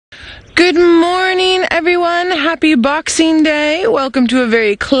Good morning, everyone. Happy Boxing Day. Welcome to a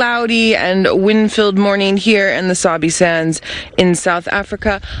very cloudy and wind-filled morning here in the Sabi Sands in South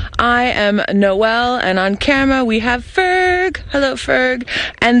Africa. I am Noelle, and on camera we have Ferg. Hello, Ferg.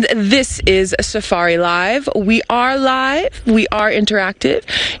 And this is Safari Live. We are live. We are interactive.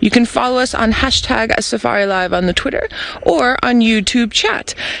 You can follow us on hashtag Safari Live on the Twitter or on YouTube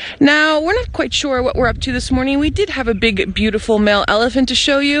chat. Now, we're not quite sure what we're up to this morning. We did have a big, beautiful male elephant to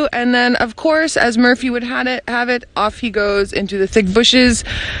show you, and then, of course, as Murphy would have it, off he goes into the thick bushes,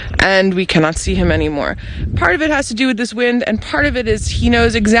 and we cannot see him anymore. Part of it has to do with this wind, and part of it is he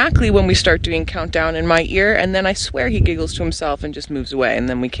knows exactly when we start doing countdown in my ear, and then I swear he giggles to himself and just moves away, and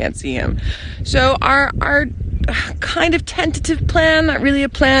then we can't see him. So our kind of tentative plan, not really a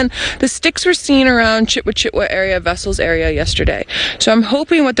plan, the sticks were seen around Chitwa area, Vessels area yesterday. So I'm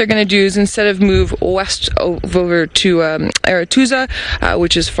hoping what they're going to do is, instead of move west over to Aratuza,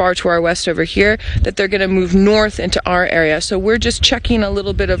 which is far to our west over here, that they're going to move north into our area. So we're just checking a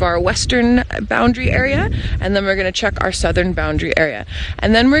little bit of our western boundary area, and then we're going to check our southern boundary area.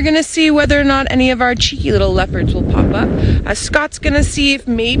 And then we're going to see whether or not any of our cheeky little leopards will pop up. Scott's going to see if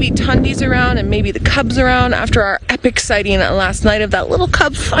maybe Tundi's around and maybe the cubs around after our epic sighting last night of that little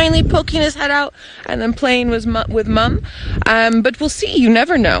cub finally poking his head out and then playing with Mum. But we'll see. You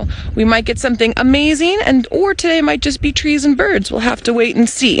never know. We might get something amazing, or today might just be trees and birds. We'll have to wait and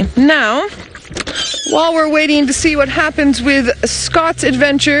see. Now, while we're waiting to see what happens with Scott's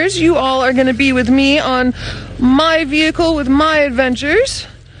adventures, you all are going to be with me on my vehicle with my adventures.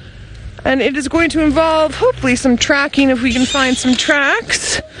 And it is going to involve, hopefully, some tracking if we can find some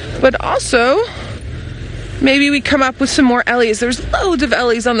tracks, but also maybe we come up with some more Ellies. There's loads of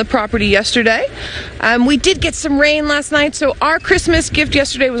Ellies on the property yesterday. We did get some rain last night, so our Christmas gift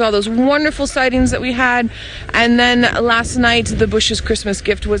yesterday was all those wonderful sightings that we had. And then last night, the bush's Christmas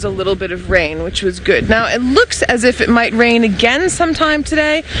gift was a little bit of rain, which was good. Now, it looks as if it might rain again sometime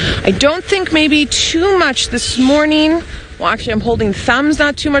today. I don't think maybe too much this morning. Well, actually, I'm holding thumbs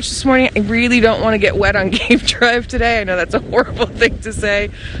not too much this morning. I really don't want to get wet on Cave Drive today. I know that's a horrible thing to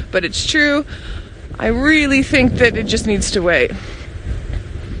say, but it's true. I really think that it just needs to wait.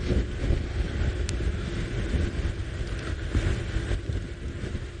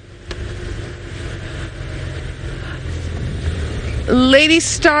 Lady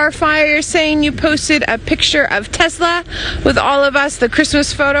Starfire saying you posted a picture of Tesla with all of us, the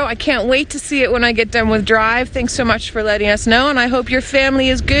Christmas photo. I can't wait to see it when I get done with Drive. Thanks so much for letting us know, and I hope your family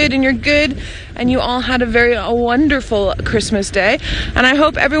is good and you're good and you all had a wonderful Christmas day, and I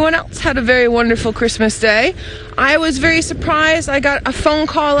hope everyone else had a very wonderful Christmas day. I was very surprised. I got a phone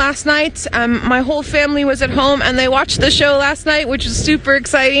call last night. My whole family was at home and they watched the show last night, which was super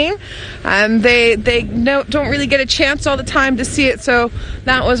exciting. They don't really get a chance all the time to see it, so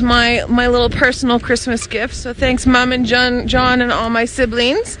that was my little personal Christmas gift. So thanks, Mom and John and all my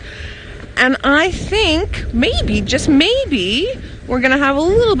siblings. And I think maybe, just maybe, we're going to have a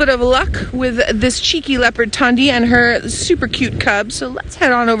little bit of luck with this cheeky leopard Tundi and her super cute cub. So let's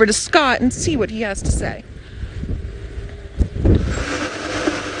head on over to Scott and see what he has to say.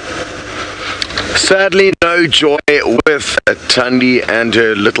 Sadly, no joy with Tundi and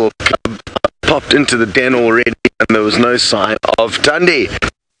her little cub. Popped into the den already and there was no sign of Tundi.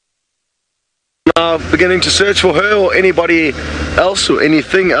 Now beginning to search for her or anybody else or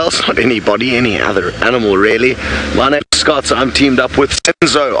anything else. Not anybody, any other animal really. My name is Scott, I'm teamed up with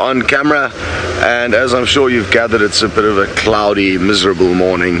Senzo on camera, and as I'm sure you've gathered, it's a bit of a cloudy, miserable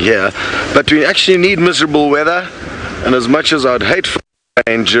morning here, but we actually need miserable weather, and as much as I'd hate for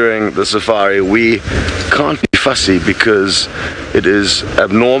rain during the safari, we can't be fussy because it is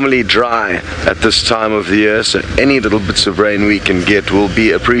abnormally dry at this time of the year, so any little bits of rain we can get will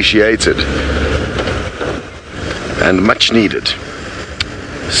be appreciated and much needed.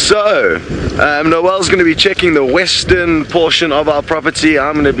 So, Noelle's going to be checking the western portion of our property.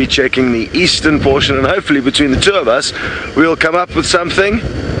 I'm going to be checking the eastern portion, and hopefully between the two of us we'll come up with something.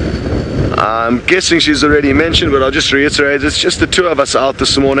 I'm guessing she's already mentioned, but I'll just reiterate, it's just the two of us out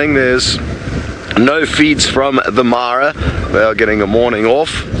this morning. There's no feeds from the Mara. They are getting a morning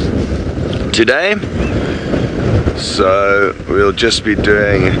off today, so we'll just be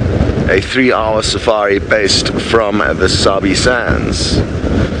doing a 3-hour safari based from the Sabi Sands.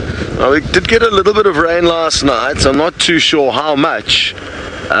 Now, we did get a little bit of rain last night, so I'm not too sure how much,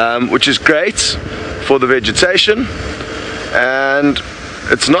 which is great for the vegetation, and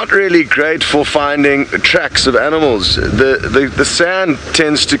it's not really great for finding tracks of animals. The sand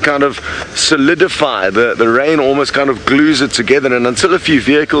tends to kind of solidify, the rain almost kind of glues it together, and until a few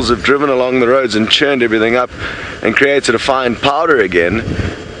vehicles have driven along the roads and churned everything up and created a fine powder again,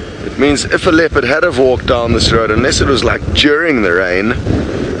 It means if a leopard had have walked down this road, unless it was like during the rain,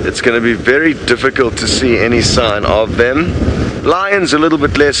 it's going to be very difficult to see any sign of them. Lions a little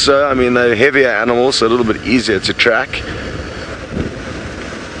bit less so. I mean, they're heavier animals, so a little bit easier to track.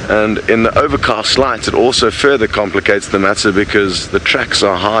 And in the overcast light, it also further complicates the matter because the tracks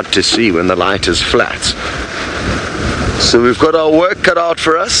are hard to see when the light is flat. So we've got our work cut out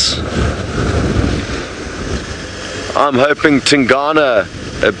for us. I'm hoping Tingana,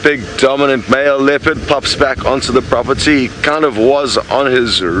 a big dominant male leopard, pops back onto the property. He kind of was on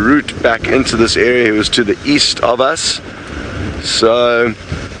his route back into this area. He was to the east of us. So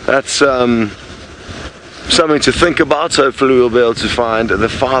that's something to think about. Hopefully we'll be able to find the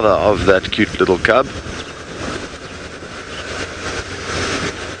father of that cute little cub.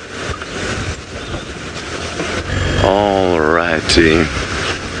 Alrighty.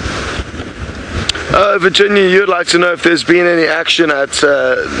 Virginia, you'd like to know if there's been any action at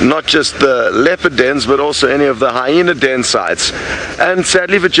not just the leopard dens, but also any of the hyena den sites. And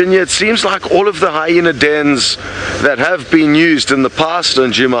sadly, Virginia, it seems like all of the hyena dens that have been used in the past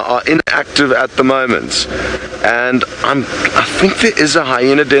on Djuma are inactive at the moment. And I think there is a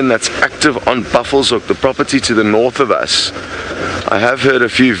hyena den that's active on Buffelshoek, the property to the north of us. I have heard a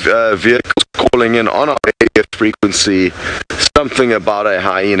few vehicles calling in on our radio frequency something about a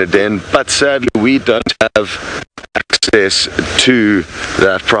hyena den, but sadly we don't have access to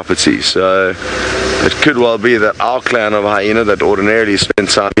that property. So it could well be that our clan of hyena that ordinarily spend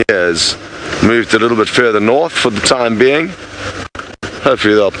time here has moved a little bit further north for the time being.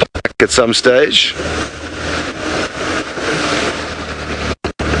 Hopefully they'll back at some stage.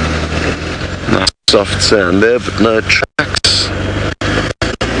 Nice soft sand there, but no tracks.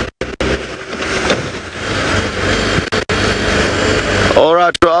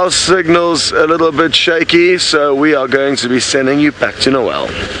 Alright, well, our signal's a little bit shaky, so we are going to be sending you back to Noel.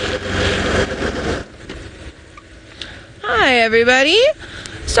 Hi everybody.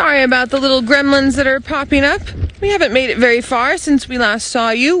 Sorry about the little gremlins that are popping up. We haven't made it very far since we last saw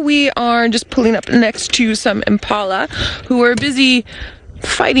you. We are just pulling up next to some impala who are busy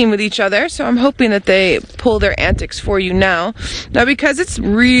fighting with each other, so I'm hoping that they pull their antics for you now. Now, because it's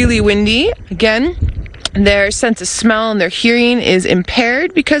really windy, again, their sense of smell and their hearing is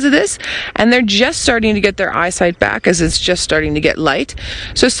impaired because of this, and they're just starting to get their eyesight back as it's just starting to get light.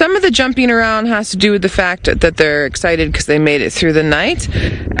 So some of the jumping around has to do with the fact that they're excited because they made it through the night,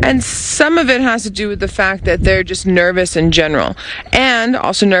 and some of it has to do with the fact that they're just nervous in general, and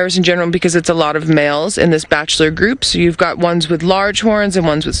also nervous in general because it's a lot of males in this bachelor group. So you've got ones with large horns and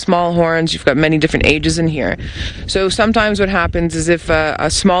ones with small horns. You've got many different ages in here. So sometimes what happens is if a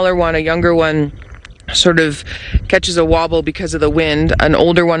smaller one, a younger one, sort of catches a wobble because of the wind, an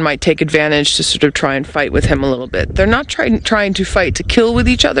older one might take advantage to sort of try and fight with him a little bit. They're not trying to fight to kill with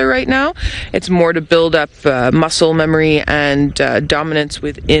each other right now. It's more to build up muscle memory and dominance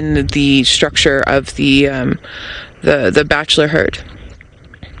within the structure of the bachelor herd.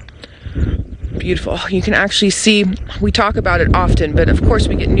 Beautiful. You can actually see, we talk about it often, but of course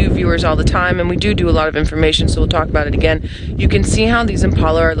we get new viewers all the time, and we do a lot of information, so we'll talk about it again. You can see how these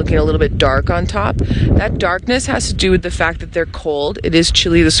impala are looking a little bit dark on top. That darkness has to do with the fact that they're cold. It is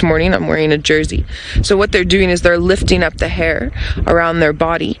chilly this morning. I'm wearing a jersey. So what they're doing is they're lifting up the hair around their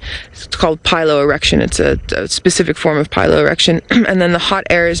body. It's called piloerection. It's a specific form of piloerection. And then the hot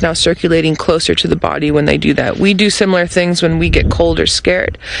air is now circulating closer to the body when they do that. We do similar things when we get cold or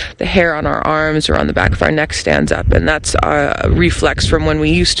scared. The hair on our arms or on the back of our neck stands up, and that's a reflex from when we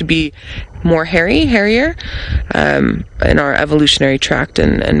used to be more hairier in our evolutionary tract,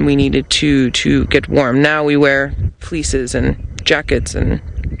 and we needed to get warm. Now we wear fleeces and jackets and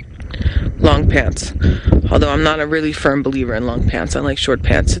long pants, although I'm not a really firm believer in long pants. I like short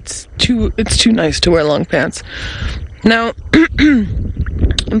pants. It's too nice to wear long pants. Now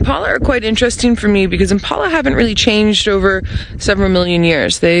impala are quite interesting for me because impala haven't really changed over several million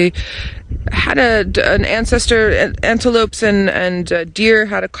years. They had an ancestor. Antelopes and deer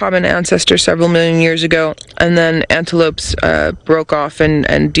had a common ancestor several million years ago, and then antelopes broke off,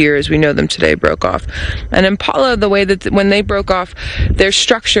 and deer as we know them today broke off. And impala, the way that when they broke off, their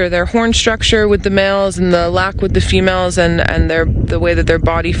structure, their horn structure with the males and the lac with the females, and the way that their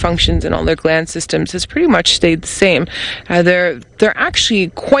body functions and all their gland systems has pretty much stayed the same. They're actually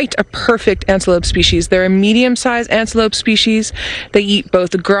quite a perfect antelope species. They're a medium-sized antelope species. They eat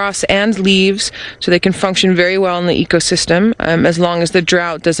both grass and leaves, so they can function very well in the ecosystem as long as the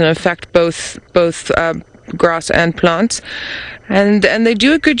drought doesn't affect both grass and plants, and they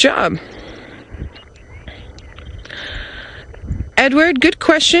do a good job. Edward, good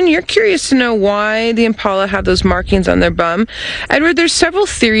question. You're curious to know why the impala have those markings on their bum. Edward, there's several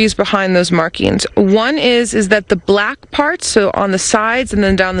theories behind those markings. One is that the black part, so on the sides and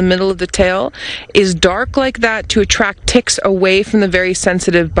then down the middle of the tail, is dark like that to attract ticks away from the very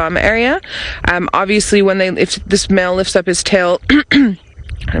sensitive bum area. Obviously, if this male lifts up his tail,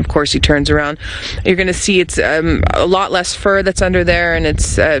 and of course he turns around, you're going to see it's a lot less fur that's under there, and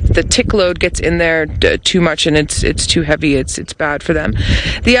it's the tick load gets in there too much, and it's too heavy. It's bad for them.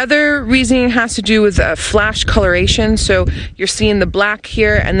 The other reasoning has to do with flash coloration. So you're seeing the black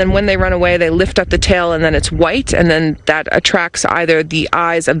here, and then when they run away, they lift up the tail, and then it's white, and then that attracts either the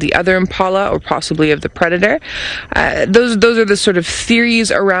eyes of the other impala or possibly of the predator. Those are the sort of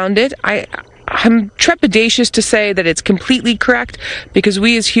theories around it. I'm trepidatious to say that it's completely correct, because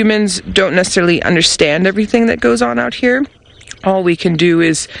we as humans don't necessarily understand everything that goes on out here. All we can do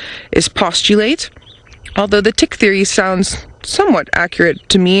is postulate, although the tick theory sounds somewhat accurate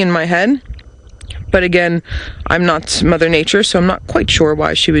to me in my head. But again, I'm not Mother Nature, so I'm not quite sure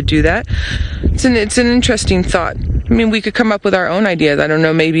why she would do that. It's an interesting thought. I mean, we could come up with our own ideas. I don't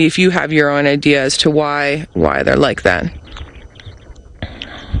know, maybe if you have your own idea as to why they're like that.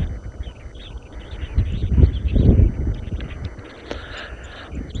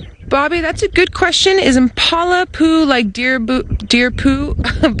 Bobby, that's a good question. Is impala poo like deer poo?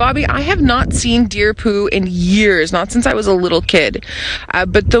 Bobby, I have not seen deer poo in years, not since I was a little kid.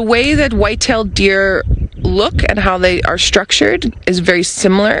 But the way that white-tailed deer look and how they are structured is very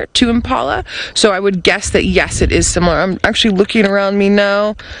similar to impala. So I would guess that yes, it is similar. I'm actually looking around me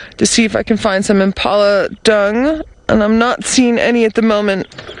now to see if I can find some impala dung, and I'm not seeing any at the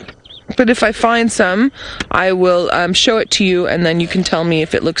moment. But if I find some, I will show it to you, and then you can tell me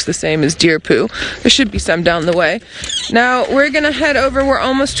if it looks the same as deer poo. There should be some down the way. Now, we're going to head over. We're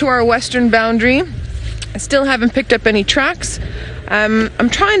almost to our western boundary. I still haven't picked up any tracks. I'm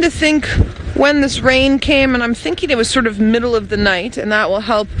trying to think when this rain came, and I'm thinking it was sort of middle of the night, and that will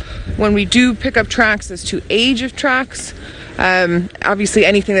help when we do pick up tracks as to age of tracks. Obviously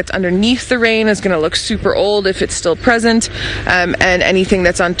anything that's underneath the rain is going to look super old if it's still present, and anything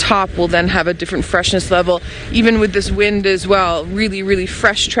that's on top will then have a different freshness level. Even with this wind as well, really, really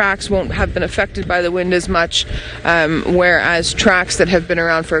fresh tracks won't have been affected by the wind as much, whereas tracks that have been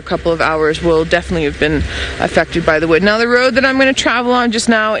around for a couple of hours will definitely have been affected by the wind. Now, the road that I'm going to travel on just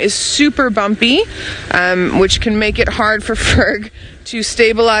now is super bumpy, which can make it hard for Ferg to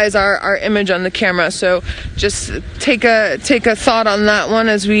stabilize our image on the camera. So just take a thought on that one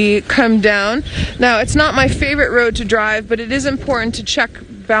as we come down. Now, it's not my favorite road to drive, but it is important to check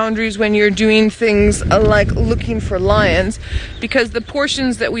boundaries when you're doing things like looking for lions, because the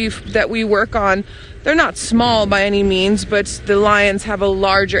portions that we work on, they're not small by any means, but the lions have a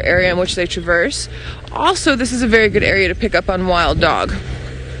larger area in which they traverse. Also, this is a very good area to pick up on wild dog.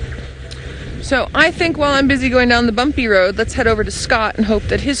 So I think while I'm busy going down the bumpy road, let's head over to Scott and hope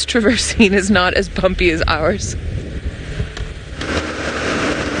that his traversing is not as bumpy as ours.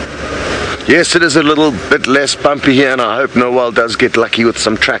 Yes, it is a little bit less bumpy here, and I hope Noel does get lucky with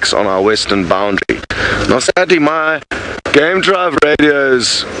some tracks on our western boundary. Now, sadly, my game drive radio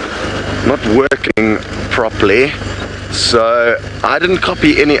is not working properly, so I didn't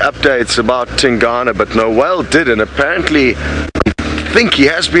copy any updates about Tingana, but Noel did, and apparently I think he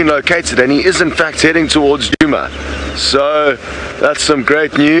has been located, and he is in fact heading towards Djuma. So that's some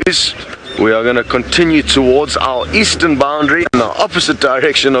great news. We are going to continue towards our eastern boundary in the opposite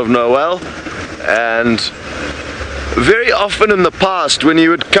direction of Noel, and very often in the past when you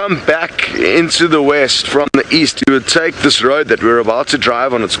would come back into the west from the east, you would take this road that we're about to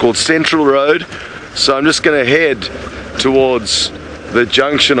drive on. It's called Central Road. So I'm just going to head towards the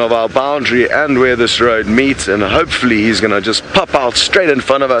junction of our boundary and where this road meets, and hopefully he's going to just pop out straight in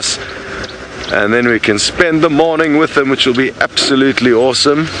front of us, and then we can spend the morning with him, which will be absolutely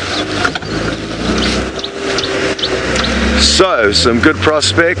awesome. So, some good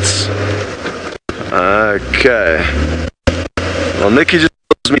prospects. Okay. Well, Nicky just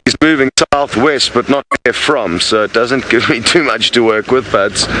tells me he's moving southwest, but not where from, so it doesn't give me too much to work with,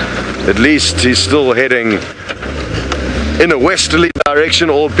 but at least he's still heading in a westerly direction,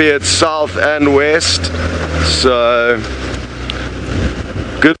 albeit south and west. So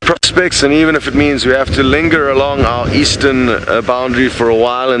good prospects, and even if it means we have to linger along our eastern boundary for a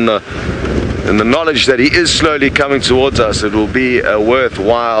while in the knowledge that he is slowly coming towards us, it will be a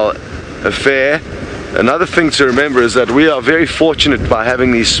worthwhile affair. Another thing to remember is that we are very fortunate by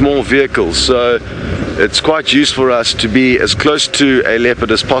having these small vehicles, so it's quite useful for us to be as close to a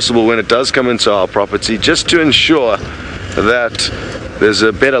leopard as possible when it does come into our property, just to ensure that there's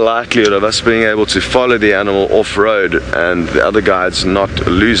a better likelihood of us being able to follow the animal off-road and the other guides not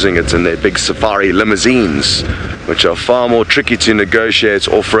losing it in their big safari limousines, which are far more tricky to negotiate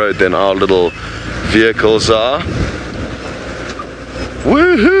off-road than our little vehicles are.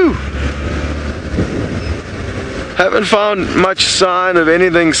 Woohoo! Haven't found much sign of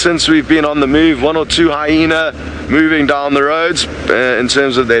anything since we've been on the move. One or two hyena moving down the roads in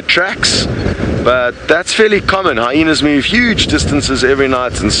terms of their tracks, but that's fairly common. Hyenas move huge distances every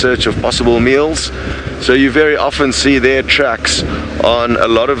night in search of possible meals, so you very often see their tracks on a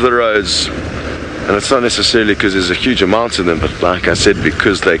lot of the roads, and it's not necessarily because there's a huge amount of them, but like I said,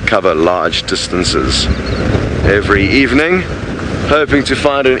 because they cover large distances every evening, hoping to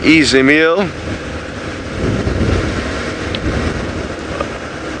find an easy meal.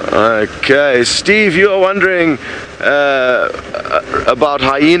 Okay, Steve, you are wondering about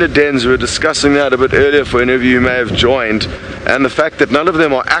hyena dens. We were discussing that a bit earlier for any of you who may have joined, and the fact that none of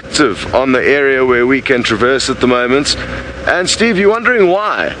them are active on the area where we can traverse at the moment. And Steve, you're wondering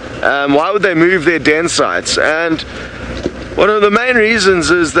why? Why would they move their den sites? And one of the main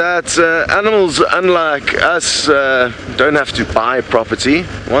reasons is that animals, unlike us, don't have to buy property.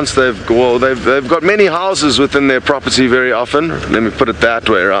 Once they've got many houses within their property very often. Let me put it that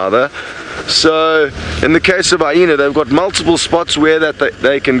way, rather. So, in the case of hyena, they've got multiple spots where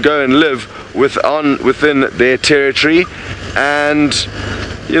they can go and live within their territory, and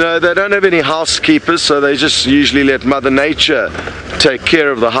you know, they don't have any housekeepers, so they just usually let Mother Nature take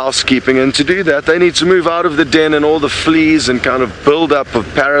care of the housekeeping, and to do that they need to move out of the den, and all the fleas and kind of build up of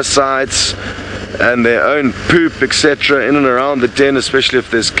parasites and their own poop, etc., in and around the den, especially if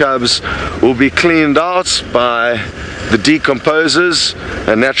there's cubs, will be cleaned out by the decomposers,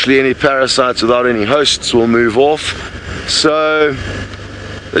 and naturally any parasites without any hosts will move off. So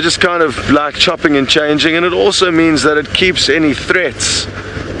they're just kind of like chopping and changing, and it also means that it keeps any threats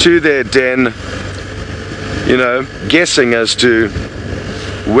to their den, you know, guessing as to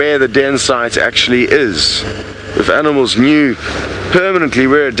where the den site actually is. If animals knew permanently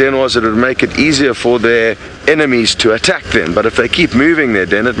where a den was, it would make it easier for their enemies to attack them. But if they keep moving their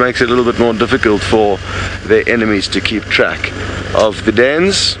den, it makes it a little bit more difficult for their enemies to keep track of the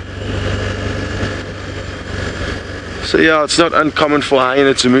dens. So yeah, it's not uncommon for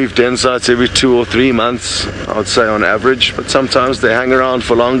hyena to move den sites every 2 or 3 months, I would say on average, but sometimes they hang around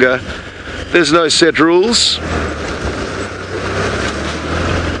for longer. There's no set rules.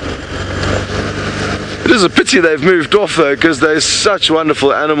 It is a pity they've moved off though, because there's such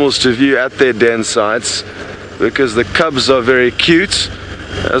wonderful animals to view at their den sites, because the cubs are very cute,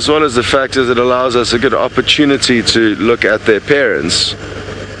 as well as the fact that it allows us a good opportunity to look at their parents.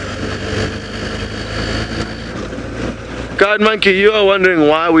 Guide Monkey, you are wondering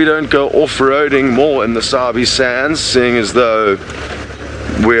why we don't go off-roading more in the Sabi Sands, seeing as though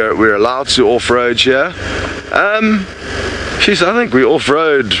we're allowed to off-road here. Geez, I think we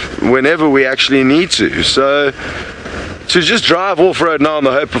off-road whenever we actually need to. So to just drive off-road now in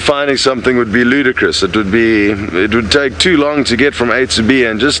the hope of finding something would be ludicrous. It would take too long to get from A to B,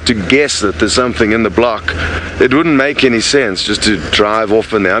 and just to guess that there's something in the block, it wouldn't make any sense just to drive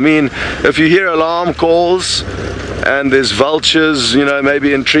off in there. I mean, if you hear alarm calls and there's vultures, you know,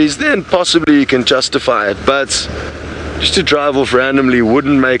 maybe in trees, then possibly you can justify it, but just to drive off randomly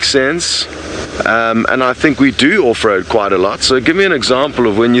wouldn't make sense. And I think we do off-road quite a lot, so give me an example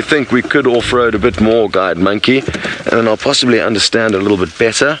of when you think we could off-road a bit more, Guide Monkey, and then I'll possibly understand a little bit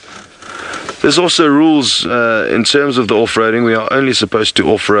better. There's also rules in terms of the off-roading. We are only supposed to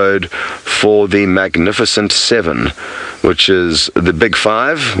off-road for the Magnificent 7, which is the Big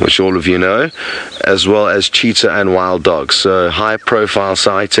 5, which all of you know, as well as cheetah and wild dogs. So high-profile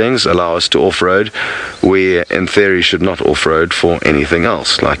sightings allow us to off-road. We, in theory, should not off-road for anything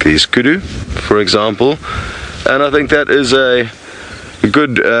else, like these kudu, for example. And I think that is a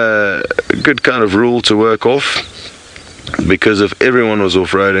good kind of rule to work off. Because if everyone was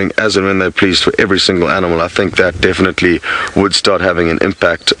off-roading as and when they pleased for every single animal, I think that definitely would start having an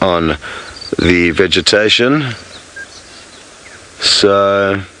impact on the vegetation.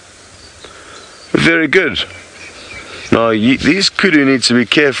 So, very good. Now, these kudu need to be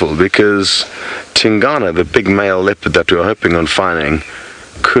careful, because Tingana, the big male leopard that we are hoping on finding,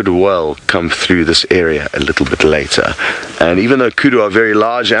 could well come through this area a little bit later. And even though kudu are very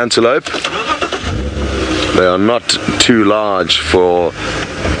large antelope, they are not too large for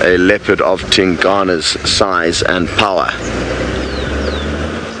a leopard of Tingana's size and power.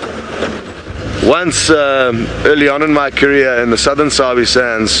 Once, early on in my career in the southern Sabi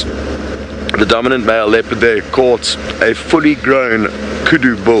Sands, the dominant male leopard there caught a fully grown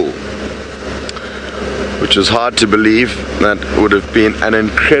kudu bull. which was hard to believe. That would have been an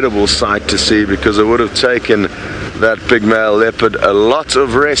incredible sight to see, because it would have taken that big male leopard a lot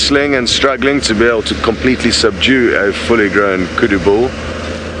of wrestling and struggling to be able to completely subdue a fully grown kudu bull.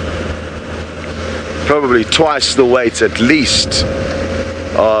 Probably twice the weight at least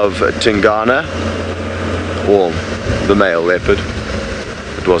of Tingana, or the male leopard.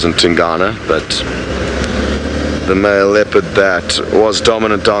 It wasn't Tingana, but the male leopard that was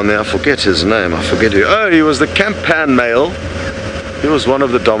dominant down there. I forget his name, I forget who. Oh, he was the Campan male. He was one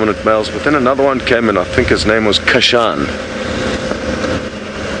of the dominant males, but then another one came in, I think his name was Kashan.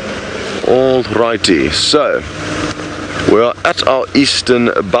 Alrighty, so we are at our eastern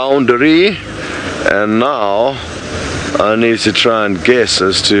boundary, and now I need to try and guess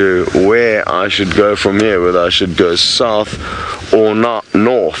as to where I should go from here, whether I should go south or not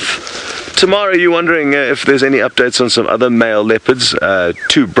north. Tomorrow you're wondering if there's any updates on some other male leopards,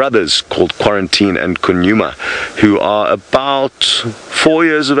 two brothers called Quarantine and Djuma, who are about 4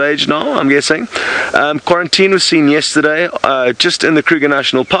 years of age now, I'm guessing. Quarantine was seen yesterday just in the Kruger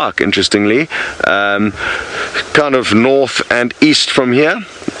National Park, interestingly, kind of north and east from here.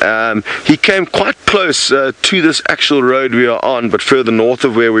 He came quite close to this actual road we are on, but further north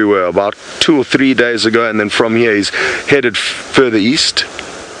of where we were about 2 or 3 days ago, and then from here he's headed further east.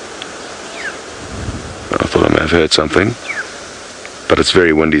 I thought I may have heard something, but it's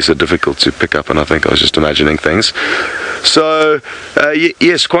very windy, so difficult to pick up, and I think I was just imagining things. So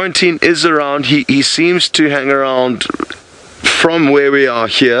yes, Quarantine is around. He seems to hang around from where we are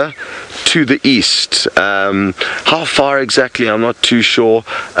here to the east. How far exactly, I'm not too sure.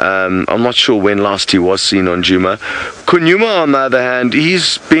 I'm not sure when last he was seen on Djuma. Djuma, on the other hand,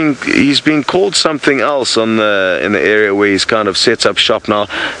 he's been called something else in the area where he's kind of set up shop now,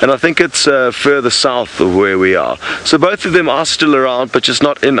 and I think it's further south of where we are. So both of them are still around, but just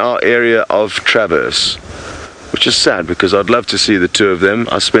not in our area of traverse, which is sad, because I'd love to see the two of them.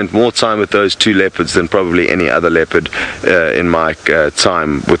 I spent more time with those two leopards than probably any other leopard in my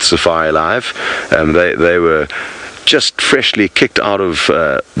time with Safari Live. They were just freshly kicked out of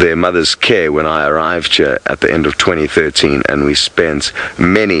their mother's care when I arrived here at the end of 2013, and we spent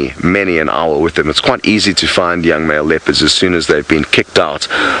many an hour with them. It's quite easy to find young male leopards as soon as they've been kicked out,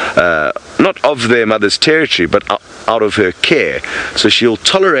 not of their mother's territory, but out of her care. So she'll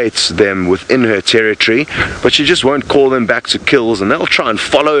tolerate them within her territory, but she just won't call them back to kills, and they'll try and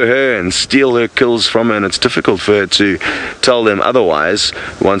follow her and steal her kills from her, and it's difficult for her to tell them otherwise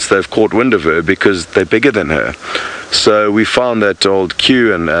once they've caught wind of her, because they're bigger than her. So we found that old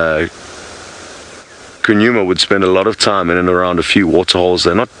Q and Djuma would spend a lot of time in and around a few waterholes.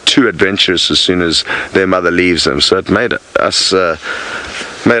 They're not too adventurous as soon as their mother leaves them, so it made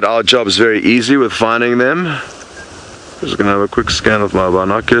our jobs very easy with finding them. Just going to have a quick scan with my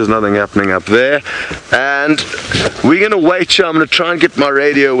binoculars, nothing happening up there. And we're going to wait here. I'm going to try and get my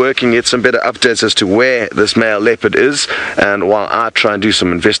radio working, get some better updates as to where this male leopard is. And while I try and do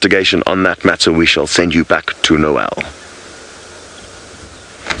some investigation on that matter, we shall send you back to Noel.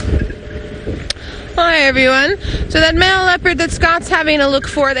 Hi everyone. So that male leopard that Scott's having a look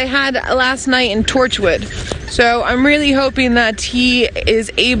for, they had last night in Torchwood. So I'm really hoping that he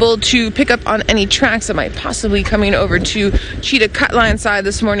is able to pick up on any tracks that might possibly coming over to Cheetah Cutline side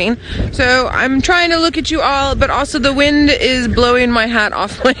this morning. So I'm trying to look at you all, but also the wind is blowing my hat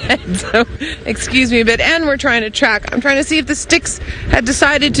off my head, so excuse me a bit. And we're trying to track. I'm trying to see if the sticks had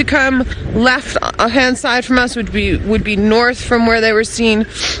decided to come left hand side from us, would be north from where they were seen.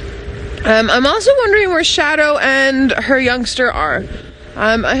 I'm also wondering where Shadow and her youngster are.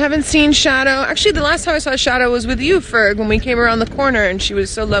 I haven't seen Shadow. Actually, the last time I saw Shadow was with you, Ferg, when we came around the corner, and she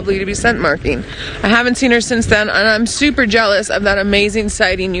was so lovely to be scent marking. I haven't seen her since then, and I'm super jealous of that amazing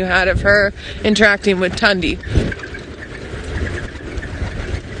sighting you had of her interacting with Tundi.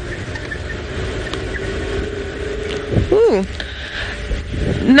 Ooh.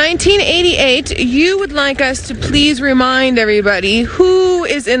 1988, you would like us to please remind everybody who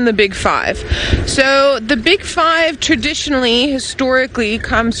is in the Big Five. So the Big Five traditionally, historically,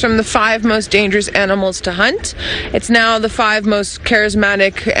 comes from the 5 most dangerous animals to hunt. It's now the 5 most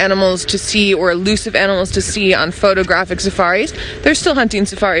charismatic animals to see, or elusive animals to see on photographic safaris. There's still hunting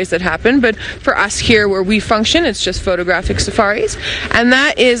safaris that happen, but for us here where we function, it's just photographic safaris. And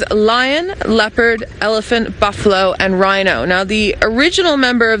that is lion, leopard, elephant, buffalo, and rhino. Now the original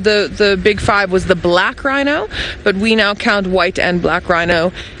member of the Big Five was the black rhino, but we now count white and black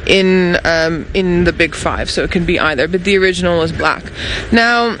rhino in the Big Five, so it can be either, but the original was black.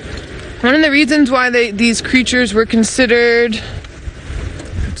 Now, one of the reasons why these creatures were considered,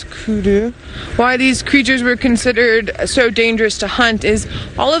 it's hoodoo. Why these creatures were considered so dangerous to hunt is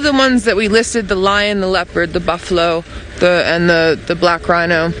all of the ones that we listed, the lion, the leopard, the buffalo, and the black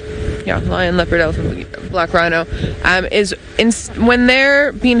rhino. Yeah, lion, leopard, elephant, black rhino, when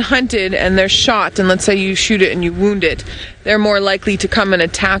they're being hunted and they're shot, and let's say you shoot it and you wound it, they're more likely to come and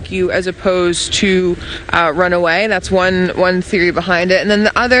attack you as opposed to run away. That's one theory behind it. And then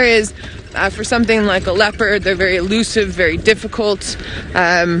the other is for something like a leopard, they're very elusive, very difficult,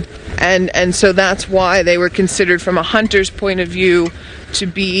 and so that's why they were considered, from a hunter's point of view, to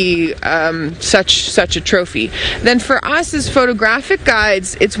be such a trophy. Then for us as photographic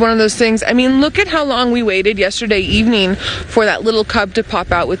guides, it's one of those things. I mean, look at how long we waited yesterday evening for that little cub to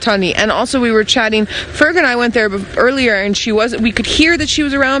pop out with Tani. And also we were chatting, Ferg and I went there earlier, and we could hear that she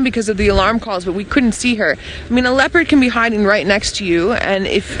was around because of the alarm calls, but we couldn't see her. I mean, a leopard can be hiding right next to you, and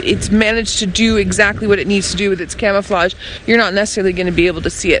if it's managed to do exactly what it needs to do with its camouflage, you're not necessarily going to be able to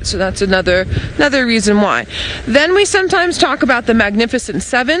see it. So that's another reason why. Then we sometimes talk about the Magnificent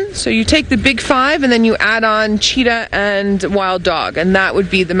Seven. So you take the big five and then you add on cheetah and wild dog, and that would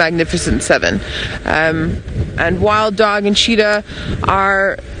be the Magnificent Seven. And wild dog and cheetah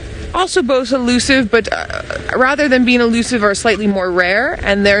are also both elusive, but rather than being elusive, are slightly more rare,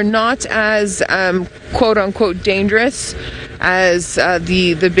 and they're not as quote-unquote dangerous as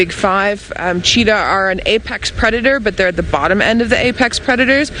the big five. Cheetah are an apex predator, but they're at the bottom end of the apex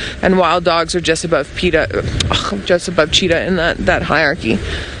predators, and wild dogs are just above cheetah in that hierarchy.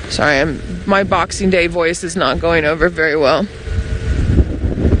 Sorry, my Boxing Day voice is not going over very well.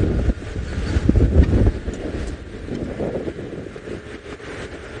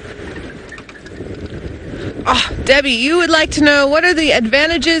 Debbie, you would like to know, what are the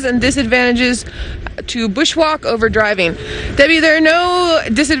advantages and disadvantages to bushwalk over driving? Debbie, there are no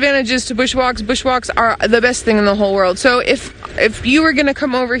disadvantages to bushwalks. Bushwalks are the best thing in the whole world. So if you were going to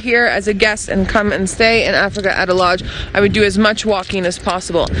come over here as a guest and come and stay in Africa at a lodge, I would do as much walking as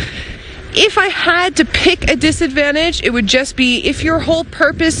possible. If I had to pick a disadvantage, it would just be, if your whole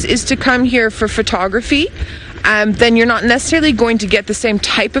purpose is to come here for photography, then you're not necessarily going to get the same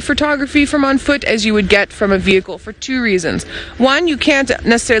type of photography from on foot as you would get from a vehicle, for two reasons. One, you can't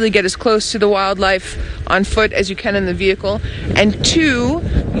necessarily get as close to the wildlife on foot as you can in the vehicle. And two,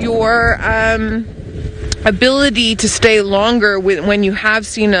 your ability to stay longer when you have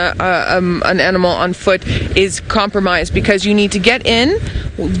seen an animal on foot is compromised, because you need to get in,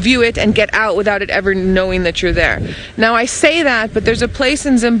 view it, and get out without it ever knowing that you're there. Now, I say that, but there's a place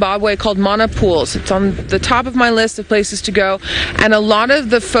in Zimbabwe called Mana Pools. It's on the top of my list of places to go, and a lot of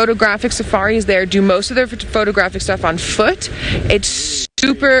the photographic safaris there do most of their photographic stuff on foot. It's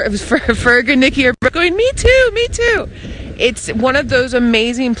super. Ferg and Nikki are going, me too. It's one of those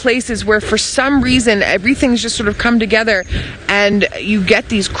amazing places where, for some reason, everything's just sort of come together, and you get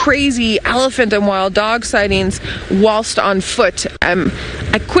these crazy elephant and wild dog sightings whilst on foot.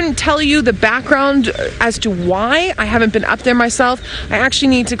 I couldn't tell you the background as to why. I haven't been up there myself. I actually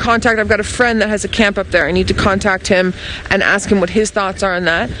need to contact, I've got a friend that has a camp up there. I need to contact him and ask him what his thoughts are on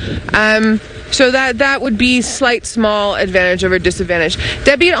that. So that would be slight small advantage over disadvantage.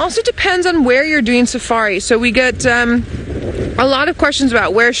 Debbie, it also depends on where you're doing safari. So we get a lot of questions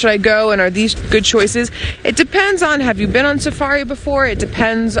about where should I go and are these good choices. It depends on, have you been on safari before? It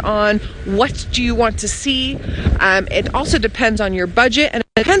depends on what do you want to see. It also depends on your budget, and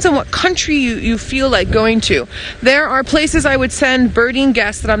it depends on what country you feel like going to. There are places I would send birding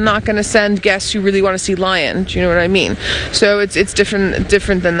guests that I'm not going to send guests who really want to see lion. Do you know what I mean? So it's different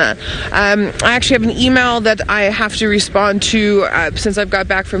than that. I actually have an email that I have to respond to since I've got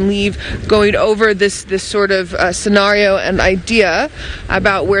back from leave, going over this sort of scenario and idea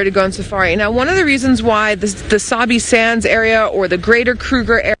about where to go on safari. Now, one of the reasons why the Sabi Sands area or the greater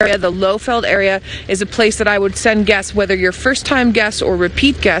Kruger area, the Lowveld area, is a place that I would send guests, whether you're first-time guests or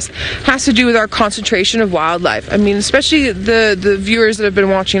repeat guests, has to do with our concentration of wildlife. I mean, especially the viewers that have been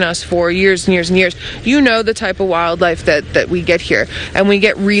watching us for years and years and years, you know the type of wildlife that we get here, and we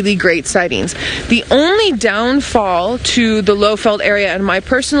get really great sightings. The only downfall to the Lowveld area, in my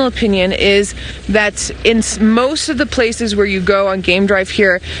personal opinion, is that in most of the places where you go on game drive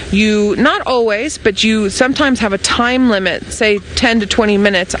here, you, not always, but you sometimes have a time limit, say 10 to 20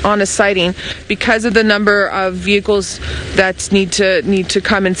 minutes on a sighting, because of the number of vehicles that need to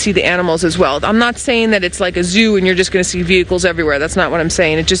come and see the animals as well. I'm not saying that it's like a zoo and you're just going to see vehicles everywhere. That's not what I'm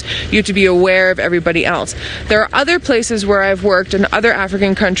saying. It just, you have to be aware of everybody else. There are other places where I've worked in other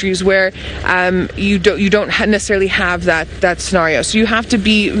African countries where you don't necessarily have that scenario. So you have to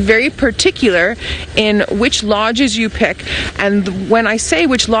be very particular in which lodges you pick. And when I say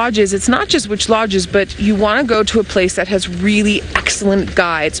which lodges, it's not just which lodges, but you want to go to a place that has really excellent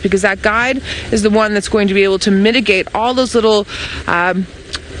guides, because that guide is the one that's going to be able to mitigate all those little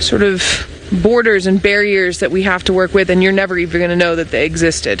sort of borders and barriers that we have to work with, and you're never even going to know that they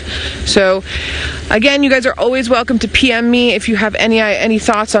existed. So again, you guys are always welcome to PM me if you have any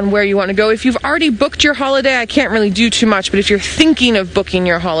thoughts on where you want to go. If you've already booked your holiday, I can't really do too much, but if you're thinking of booking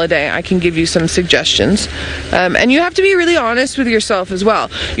your holiday, I can give you some suggestions. And you have to be really honest with yourself as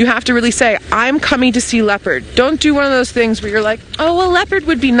well. You have to really say, I'm coming to see leopard. Don't do one of those things where you're like, oh, well, leopard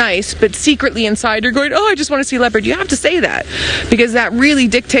would be nice, but secretly inside you're going, oh, I just want to see leopard. You have to say that, because that really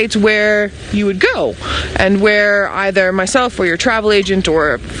dictates where you would go, and where either myself or your travel agent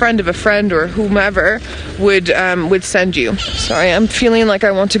or a friend of a friend or whomever would send you. Sorry, I'm feeling like I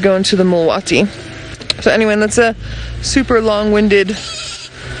want to go into the Mulwati. So anyway, that's a super long-winded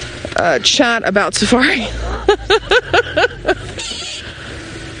chat about safari.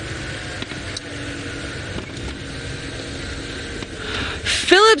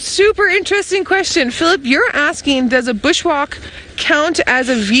 Philip, super interesting question. Philip, you're asking, does a bushwalk count as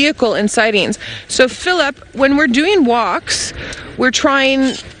a vehicle in sightings? So Philip, when we're doing walks, we're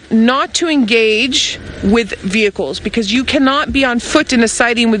trying not to engage with vehicles, because you cannot be on foot in a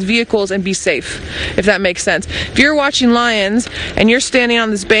sighting with vehicles and be safe, if that makes sense. If you're watching lions and you're standing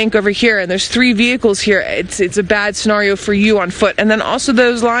on this bank over here and there's 3 vehicles here, it's a bad scenario for you on foot. And then also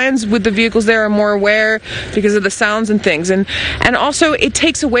those lions with the vehicles there are more aware because of the sounds and things, and also it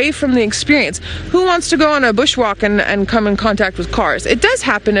takes away from the experience. Who wants to go on a bushwalk and come in contact with cars? It does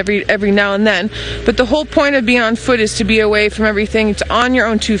happen every now and then, but the whole point of being on foot is to be away from everything. It's on your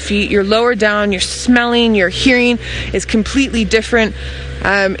own 2 feet, you're lower down, you're smelling, your hearing is completely different.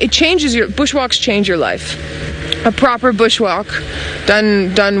 It changes bushwalks change your life. A proper bushwalk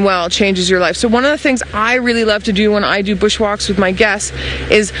done well changes your life. So one of the things I really love to do when I do bushwalks with my guests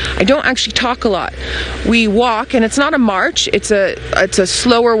is I don't actually talk a lot. We walk, and it's not a march, it's a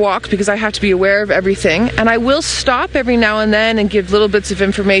slower walk, because I have to be aware of everything, and I will stop every now and then and give little bits of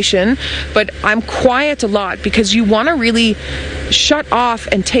information, but I'm quiet a lot, because you want to really shut off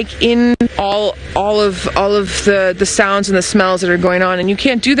and take in all of the sounds and the smells that are going on, and you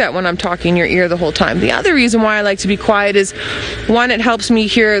can't do that when I'm talking in your ear the whole time. The other reason why I like to be quiet is, one, it helps me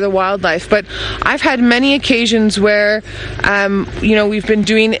hear the wildlife, but I've had many occasions where we've been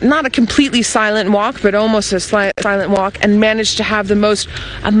doing not a completely silent walk, but almost a silent walk, and managed to have the most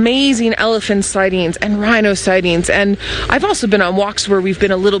amazing elephant sightings and rhino sightings. And I've also been on walks where we've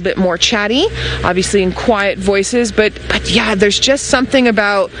been a little bit more chatty, obviously in quiet voices, but yeah, there's just something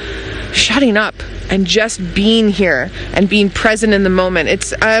about shutting up and just being here and being present in the moment.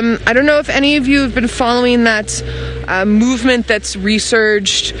 It's I don't know if any of you have been following that movement that's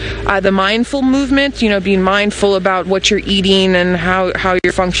resurged, the mindful movement, being mindful about what you're eating and how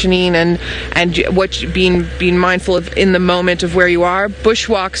you're functioning, and what being mindful of in the moment of where you are.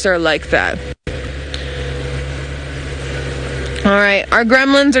 Bushwalks are like that. All right, our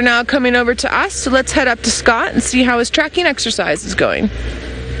gremlins are now coming over to us, so let's head up to Scott and see how his tracking exercise is going.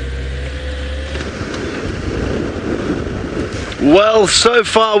 Well, so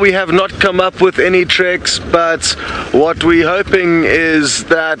far we have not come up with any tricks, but what we're hoping is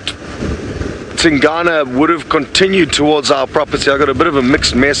that Tingana would have continued towards our property. I got a bit of a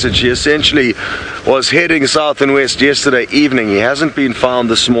mixed message. He essentially was heading south and west yesterday evening. He hasn't been found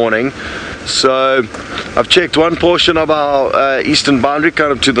this morning. So I've checked one portion of our eastern boundary,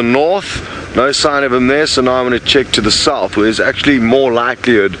 kind of to the north. No sign of him there, so now I'm going to check to the south, where there's actually more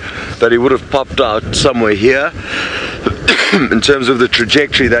likelihood that he would have popped out somewhere here in terms of the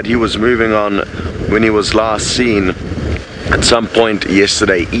trajectory that he was moving on when he was last seen at some point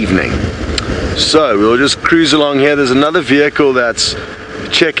yesterday evening. So we'll just cruise along here. There's another vehicle that's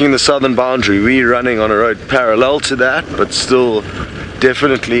checking the southern boundary. We're running on a road parallel to that, but still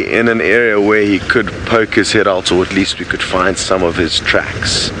definitely in an area where he could poke his head out, or at least we could find some of his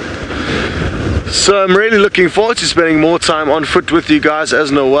tracks. So I'm really looking forward to spending more time on foot with you guys,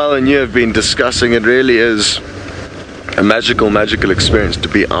 as Noel and you have been discussing. It really is a magical experience to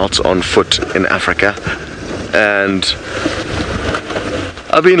be out on foot in Africa, and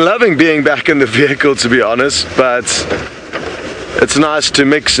I've been loving being back in the vehicle, to be honest, but it's nice to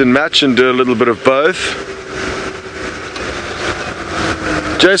mix and match and do a little bit of both.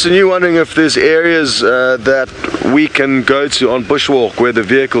 Jason, you're wondering if there's areas that we can go to on bushwalk where the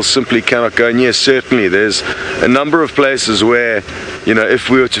vehicles simply cannot go, and yes, certainly there's a number of places where, you know,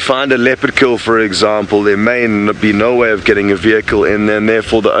 if we were to find a leopard kill, for example, there may be no way of getting a vehicle in there, and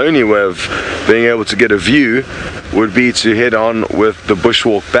therefore the only way of being able to get a view would be to head on with the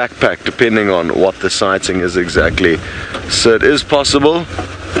bushwalk backpack, depending on what the sighting is exactly. So it is possible.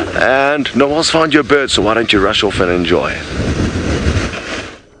 And Noel's found your bird, so why don't you rush off and enjoy.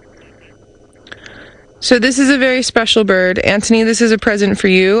 So this is a very special bird. Anthony, this is a present for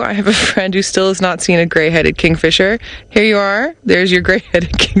you. I have a friend who still has not seen a gray-headed kingfisher. Here you are. There's your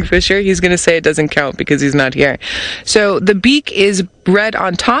gray-headed kingfisher. He's going to say it doesn't count because he's not here. So the beak is red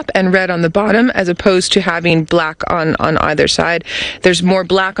on top and red on the bottom, as opposed to having black on either side. There's more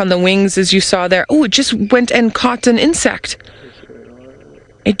black on the wings, as you saw there. Oh, it just went and caught an insect.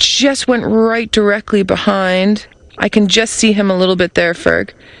 It just went right directly behind. I can just see him a little bit there,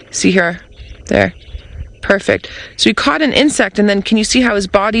 Ferg. See here? There. Perfect. So he caught an insect, and then can you see how his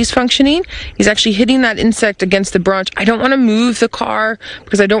body's functioning? He's actually hitting that insect against the branch. I don't want to move the car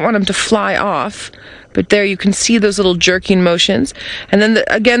because I don't want him to fly off. But there you can see those little jerking motions. And then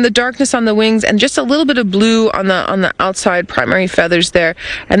again, the darkness on the wings and just a little bit of blue on the outside primary feathers there.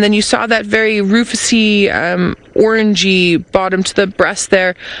 And then you saw that very rufusy, orangey bottom to the breast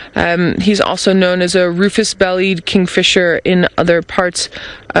there. He's also known as a rufous-bellied kingfisher in other parts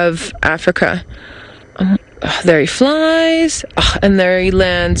of Africa. There he flies, and there he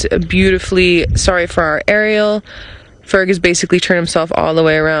lands beautifully. Sorry for our aerial. Ferg has basically turned himself all the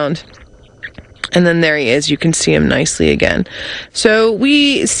way around. And then there he is. You can see him nicely again. So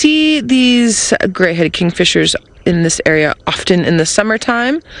we see these gray-headed kingfishers in this area often in the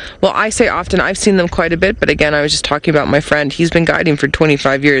summertime. Well, I say often. I've seen them quite a bit, but again, I was just talking about my friend. He's been guiding for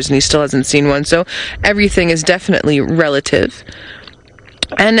 25 years, and he still hasn't seen one. So everything is definitely relative.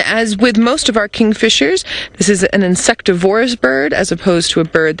 And as with most of our kingfishers, this is an insectivorous bird as opposed to a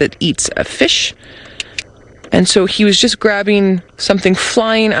bird that eats a fish. And so he was just grabbing something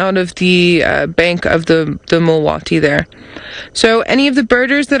flying out of the bank of the Mulwati there. So any of the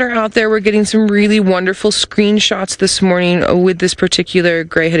birders that are out there, we're getting some really wonderful screenshots this morning with this particular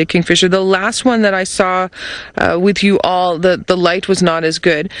gray-headed kingfisher. The last one that I saw with you all, the light was not as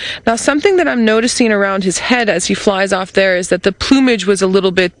good. Now, something that I'm noticing around his head as he flies off there is that the plumage was a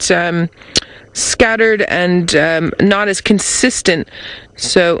little bit scattered and not as consistent.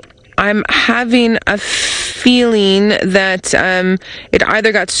 So I'm having a feeling that it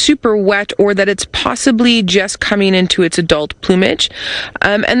either got super wet or that it's possibly just coming into its adult plumage.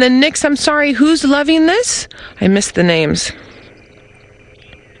 And then Nix, I'm sorry, who's loving this? I missed the names.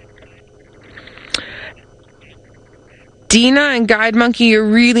 Dina and Guide Monkey, you're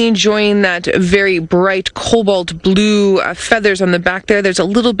really enjoying that very bright cobalt blue feathers on the back there. There's a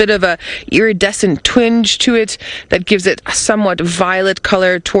little bit of a iridescent twinge to it that gives it a somewhat violet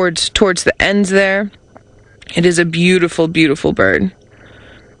color towards the ends there. It is a beautiful, beautiful bird.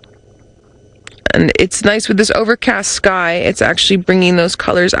 And it's nice with this overcast sky. It's actually bringing those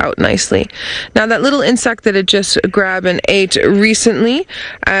colors out nicely. Now, that little insect that it just grabbed and ate recently,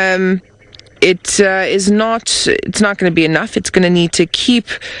 it's not going to be enough. It's going to need to keep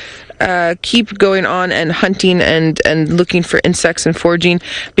going on and hunting and looking for insects and foraging,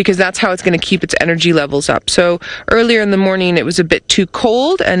 because that's how it's going to keep its energy levels up. So earlier in the morning it was a bit too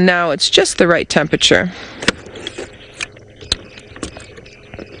cold, and now it's just the right temperature.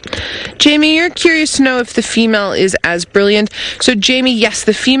 Jamie, you're curious to know if the female is as brilliant. So Jamie, yes,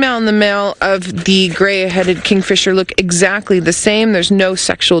 the female and the male of the gray-headed kingfisher look exactly the same. There's no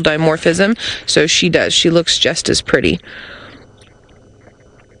sexual dimorphism, so she looks just as pretty.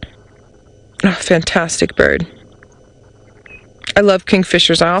 Oh, fantastic bird. I love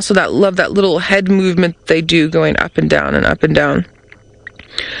kingfishers. I also love that little head movement they do, going up and down and up and down.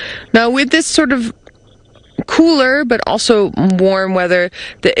 Now, with this sort of cooler but also warm weather,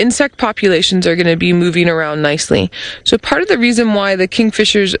 the insect populations are going to be moving around nicely. So part of the reason why the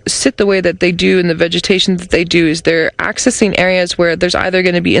kingfishers sit the way that they do in the vegetation that they do is they're accessing areas where there's either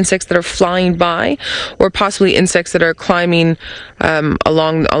going to be insects that are flying by or possibly insects that are climbing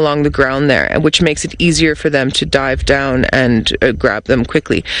along the ground there, which makes it easier for them to dive down and grab them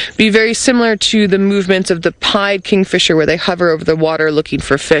quickly. Be very similar to the movements of the pied kingfisher where they hover over the water looking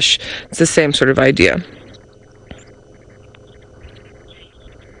for fish. It's the same sort of idea.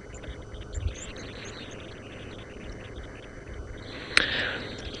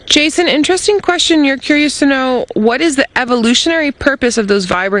 Jason, interesting question. You're curious to know, what is the evolutionary purpose of those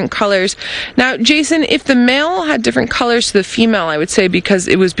vibrant colors? Now, Jason, if the male had different colors to the female, I would say because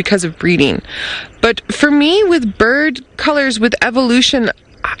of breeding. But for me, with bird colors, with evolution,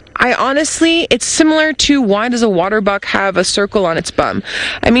 I honestly, it's similar to why does a waterbuck have a circle on its bum?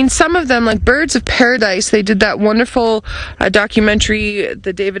 I mean, some of them, like Birds of Paradise, they did that wonderful documentary,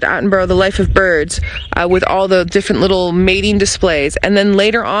 the David Attenborough, The Life of Birds, with all the different little mating displays. And then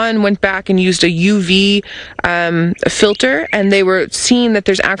later on went back and used a UV filter, and they were seeing that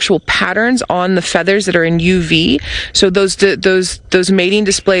there's actual patterns on the feathers that are in UV. So those mating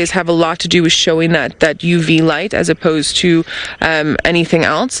displays have a lot to do with showing that UV light as opposed to anything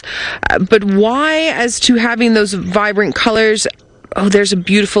else. But why, as to having those vibrant colors? Oh, there's a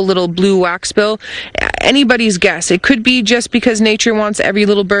beautiful little blue waxbill. Anybody's guess. It could be just because nature wants every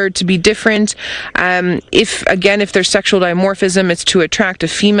little bird to be different. If there's sexual dimorphism, it's to attract a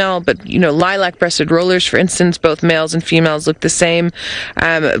female. But, lilac-breasted rollers, for instance, both males and females look the same.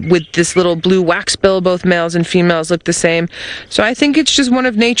 With this little blue waxbill, both males and females look the same. So I think it's just one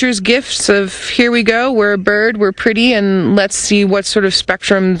of nature's gifts of, here we go, we're a bird, we're pretty, and let's see what sort of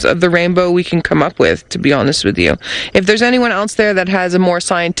spectrums of the rainbow we can come up with, to be honest with you. If there's anyone else there that has a more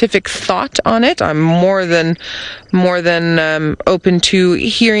scientific thought on it, I'm more than open to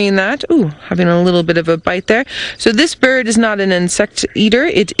hearing that. Ooh, having a little bit of a bite there. So this bird is not an insect eater.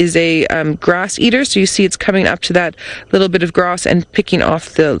 It is a grass eater. So you see it's coming up to that little bit of grass and picking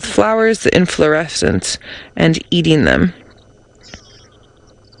off the flowers, the inflorescence, and eating them.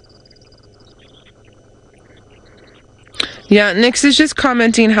 Yeah, Nix is just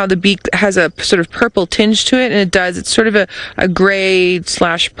commenting how the beak has a sort of purple tinge to it, and it does. It's sort of a gray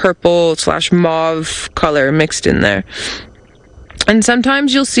 / purple / mauve color mixed in there. And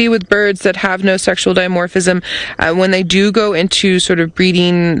sometimes you'll see with birds that have no sexual dimorphism, when they do go into sort of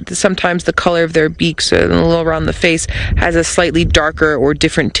breeding, sometimes the color of their beaks and a little around the face has a slightly darker or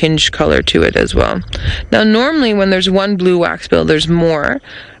different tinge color to it as well. Now, normally when there's one blue waxbill, there's more.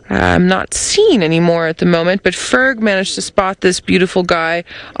 I'm not seeing any more at the moment, but Ferg managed to spot this beautiful guy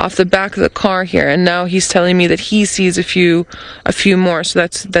off the back of the car here, and now he's telling me that he sees a few more. So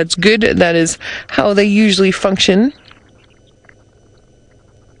that's good. That is how they usually function.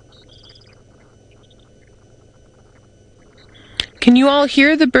 Can you all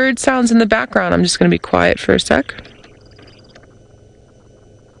hear the bird sounds in the background? I'm just going to be quiet for a sec.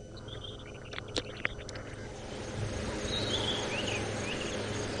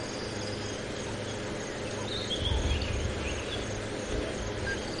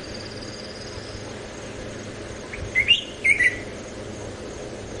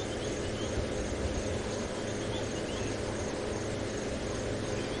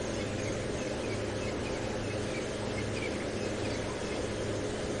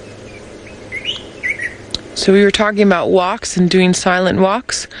 So we were talking about walks and doing silent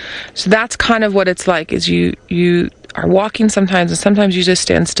walks. So that's kind of what it's like, is you are walking sometimes, and sometimes you just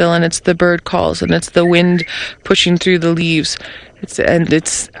stand still and it's the bird calls and it's the wind pushing through the leaves. It's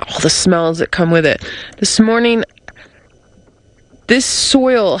all the smells that come with it. This morning, this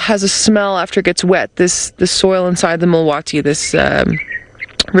soil has a smell after it gets wet. This soil inside the Milwaukee, this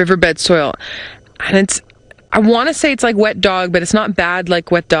riverbed soil. And I want to say it's like wet dog, but it's not bad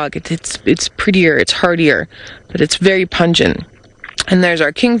like wet dog. It's prettier, it's hardier, but it's very pungent. And there's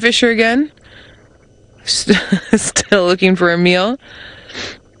our kingfisher again, still looking for a meal.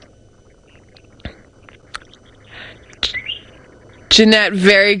 Jeanette,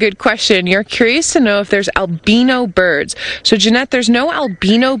 very good question. You're curious to know if there's albino birds. So Jeanette, there's no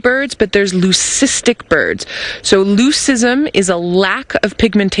albino birds, but there's leucistic birds. So leucism is a lack of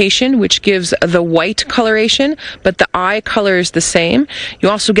pigmentation, which gives the white coloration, but the eye color is the same. You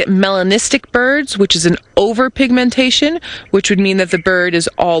also get melanistic birds, which is an overpigmentation, which would mean that the bird is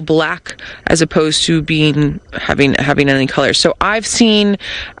all black as opposed to having any color. So I've seen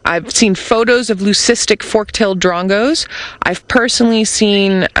photos of leucistic fork-tailed drongos. I've personally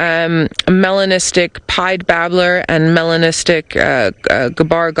seen melanistic pied babbler and melanistic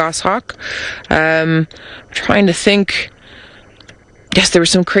gabar goshawk. Trying to think. Yes, there were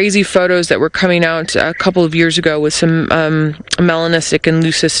some crazy photos that were coming out a couple of years ago with some melanistic and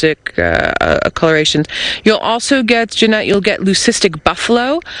leucistic colorations. You'll also get, Jeanette, leucistic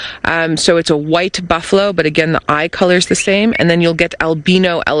buffalo. So it's a white buffalo, but again, the eye color is the same. And then you'll get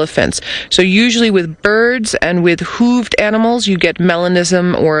albino elephants. So usually with birds and with hooved animals, you get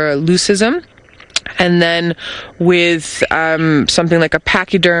melanism or leucism. And then with something like a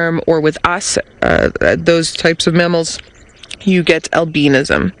pachyderm or with us, those types of mammals, you get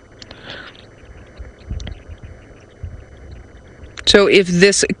albinism. So if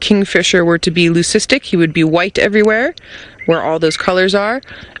this kingfisher were to be leucistic, he would be white everywhere, where all those colors are.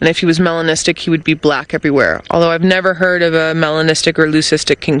 And if he was melanistic, he would be black everywhere. Although I've never heard of a melanistic or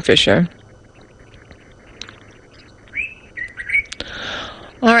leucistic kingfisher.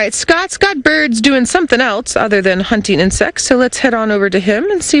 Alright, Scott's got birds doing something else other than hunting insects, so let's head on over to him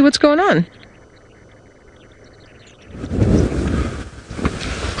and see what's going on.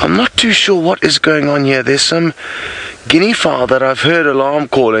 I'm not too sure what is going on here. There's some guinea fowl that I've heard alarm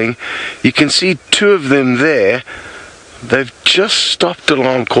calling. You can see two of them there. They've just stopped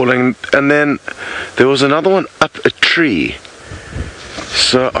alarm calling, and then there was another one up a tree.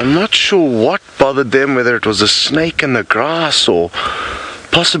 So I'm not sure what bothered them, whether it was a snake in the grass or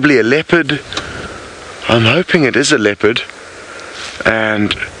possibly a leopard. I'm hoping it is a leopard.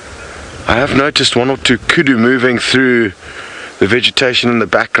 And I have noticed one or two kudu moving through the vegetation in the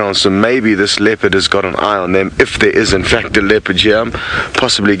background, so maybe this leopard has got an eye on them, if there is in fact a leopard here. I'm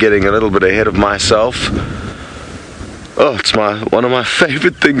possibly getting a little bit ahead of myself. Oh, it's one of my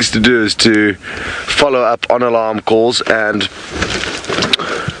favorite things to do is to follow up on alarm calls, and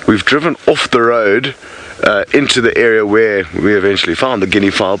we've driven off the road into the area where we eventually found the guinea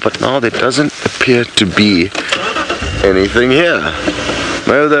fowl, but now there doesn't appear to be anything here.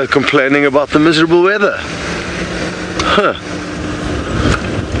 Maybe they're complaining about the miserable weather. Huh.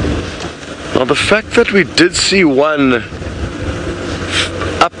 Now the fact that we did see one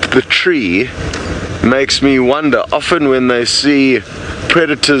up the tree makes me wonder. Often when they see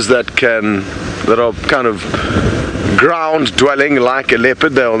predators that are kind of ground dwelling like a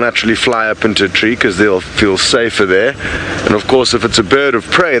leopard, they'll naturally fly up into a tree because they'll feel safer there. And of course, if it's a bird of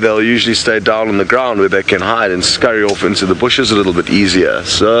prey, they'll usually stay down on the ground where they can hide and scurry off into the bushes a little bit easier.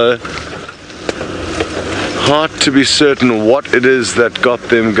 So hard to be certain what it is that got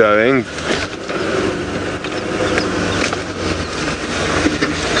them going.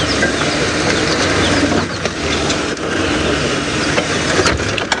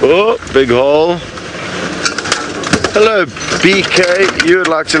 Oh, big hole. Hello BK, you would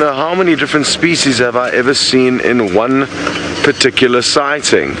like to know how many different species have I ever seen in one particular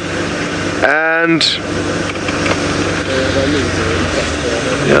sighting? And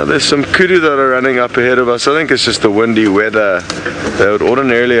yeah, there's some kudu that are running up ahead of us. I think it's just the windy weather. They would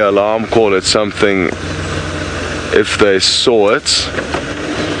ordinarily alarm call at something if they saw it.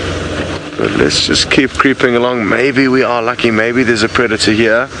 But let's just keep creeping along. Maybe we are lucky, maybe there's a predator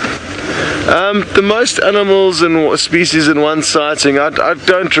here. The most animals and species in one sighting, I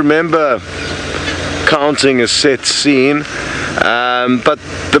don't remember counting a set scene, but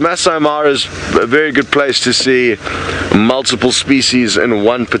the Masai Mara is a very good place to see multiple species in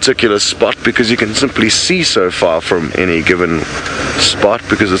one particular spot, because you can simply see so far from any given spot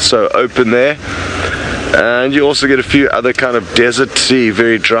because it's so open there. And you also get a few other kind of deserty,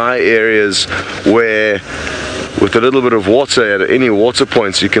 very dry areas where with a little bit of water at any water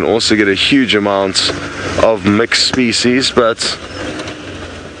points you can also get a huge amount of mixed species. But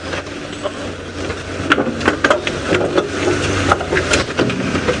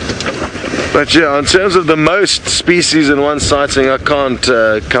yeah, in terms of the most species in one sighting, I can't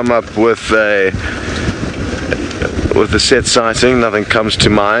come up with a set sighting. Nothing comes to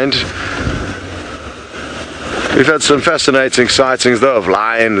mind. We've had some fascinating sightings though of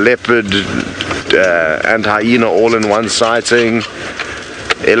lion, leopard and hyena all in one sighting,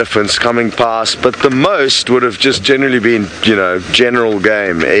 elephants coming past, but the most would have just generally been, you know, general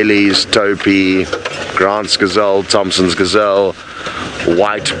game, Ellie's, Topi, Grant's gazelle, Thompson's gazelle,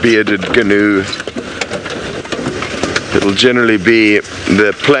 white bearded gnu. It'll generally be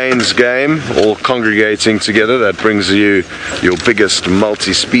the plains game all congregating together. That brings you your biggest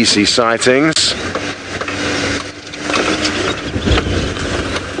multi-species sightings.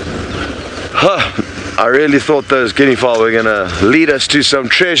 I really thought those guinea fowl were going to lead us to some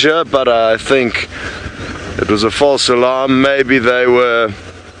treasure, but I think it was a false alarm. Maybe they were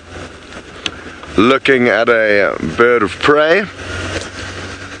looking at a bird of prey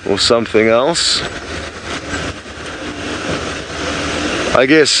or something else. I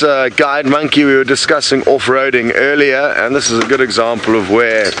guess guide monkey, we were discussing off-roading earlier, and this is a good example of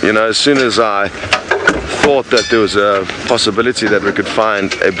where, you know, as soon as I thought that there was a possibility that we could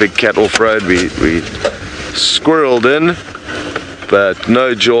find a big cat off-road, we squirreled in, but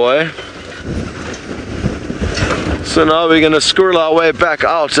no joy. So now we're going to squirrel our way back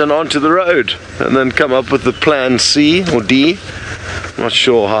out and onto the road and then come up with the plan C or D. I'm not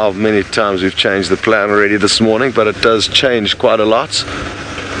sure how many times we've changed the plan already this morning, but it does change quite a lot.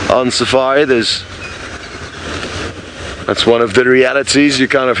 On safari, that's one of the realities. You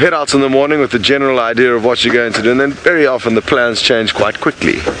kind of head out in the morning with the general idea of what you're going to do, and then very often the plans change quite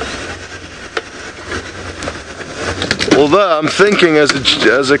quickly. Although I'm thinking as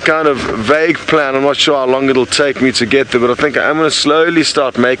a kind of vague plan, I'm not sure how long it'll take me to get there, but I think I'm going to slowly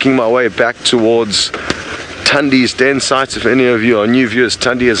start making my way back towards Tundi's den sites. If any of you are new viewers,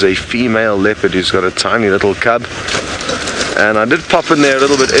 Tundi is a female leopard who's got a tiny little cub. And I did pop in there a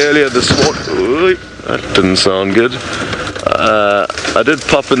little bit earlier this morning. That didn't sound good. I did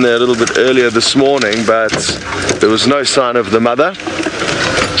pop in there a little bit earlier this morning, but there was no sign of the mother.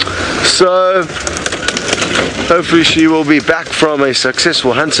 So hopefully she will be back from a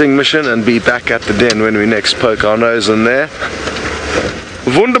successful hunting mission and be back at the den when we next poke our nose in there.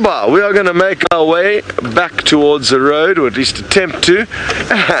 Wunderbar, we are going to make our way back towards the road, or at least attempt to,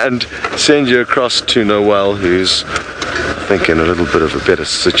 and send you across to Noel, who's I think in a little bit of a better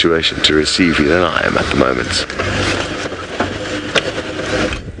situation to receive you than I am at the moment.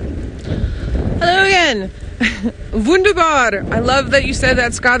 Hello again. Wunderbar. I love that you said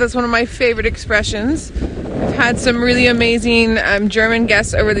that, Scott. That's one of my favorite expressions. I've had some really amazing German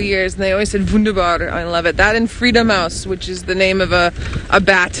guests over the years, and they always said wunderbar. I love it. That and Friedemaus, which is the name of a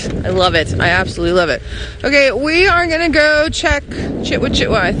bat. I love it. I absolutely love it. Okay, we are going to go check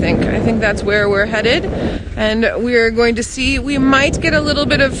Chitwa, I think. I think that's where we're headed. And we're going to see, we might get a little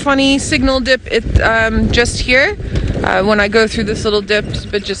bit of funny signal dip just here when I go through this little dip,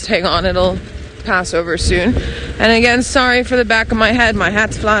 but just hang on, it'll pass over soon. And again, sorry for the back of my head. My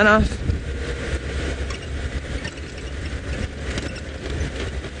hat's flying off.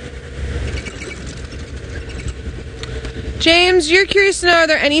 James, you're curious to know, are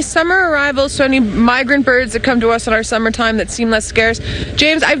there any summer arrivals, so any migrant birds that come to us in our summertime that seem less scarce?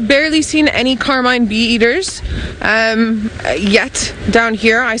 James, I've barely seen any carmine bee eaters yet down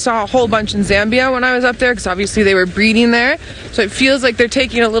here. I saw a whole bunch in Zambia when I was up there, because obviously they were breeding there. So it feels like they're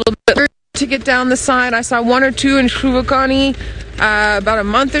taking a little bit to get down the side. I saw one or two in Kruger about a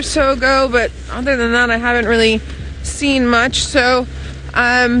month or so ago, but other than that, I haven't really seen much. So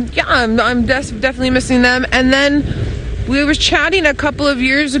yeah, I'm definitely missing them. And then we were chatting a couple of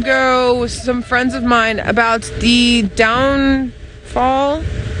years ago with some friends of mine about the downfall,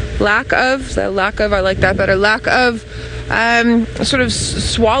 lack of, I like that better, lack of sort of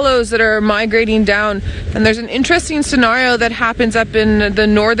swallows that are migrating down. And there's an interesting scenario that happens up in the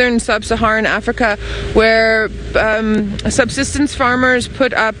northern sub-Saharan Africa where subsistence farmers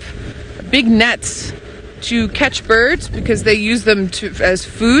put up big nets to catch birds because they use them as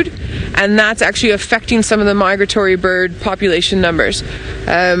food, and that's actually affecting some of the migratory bird population numbers,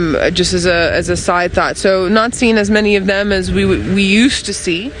 just as a side thought. So not seeing as many of them as we used to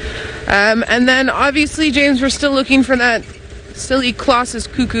see. And then obviously, James, we're still looking for that silly Klaus's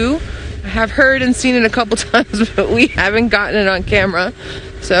cuckoo. I have heard and seen it a couple times, but we haven't gotten it on camera.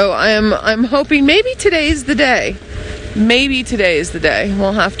 So I'm hoping maybe today's the day. Maybe today is the day.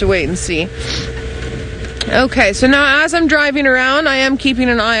 We'll have to wait and see. Okay, so now as I'm driving around, I am keeping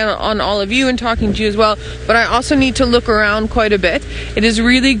an eye on all of you and talking to you as well, but I also need to look around quite a bit. It is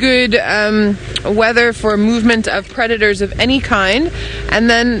really good weather for movement of predators of any kind, and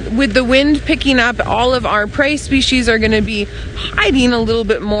then with the wind picking up, all of our prey species are going to be hiding a little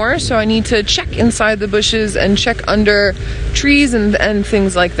bit more, so I need to check inside the bushes and check under trees and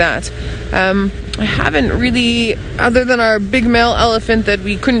things like that. I haven't really, other than our big male elephant that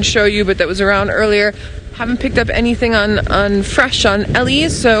we couldn't show you but that was around earlier, haven't picked up anything on fresh on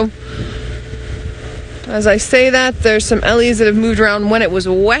Ellies. So as I say that, there's some Ellies that have moved around when it was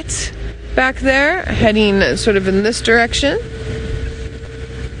wet back there, heading sort of in this direction.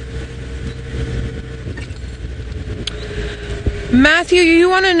 Matthew, you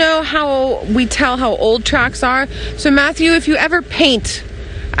want to know how we tell how old tracks are? So Matthew, if you ever paint,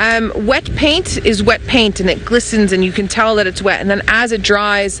 wet paint is wet paint and it glistens and you can tell that it's wet, and then as it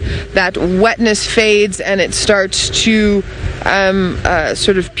dries that wetness fades and it starts to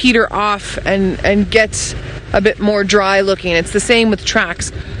sort of peter off and gets a bit more dry looking. It's the same with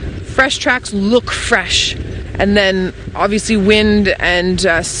tracks. Fresh tracks look fresh, and then obviously wind and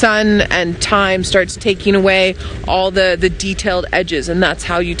sun and time starts taking away all the detailed edges, and that's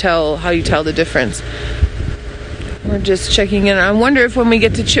how you tell the difference. We're just checking in. I wonder if when we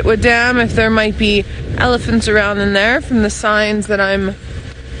get to Chitwa Dam, if there might be elephants around in there from the signs that I'm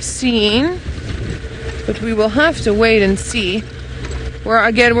seeing. But we will have to wait and see. We're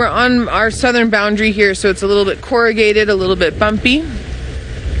on our southern boundary here, so it's a little bit corrugated, a little bit bumpy.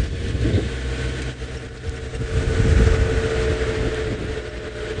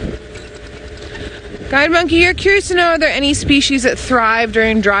 Guide Monkey, you're curious to know, are there any species that thrive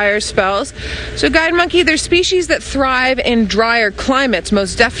during drier spells? So Guide Monkey, there's species that thrive in drier climates,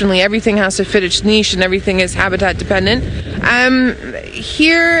 most definitely. Everything has to fit its niche and everything is habitat dependent.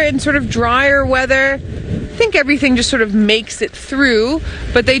 Here in sort of drier weather, I think everything just sort of makes it through,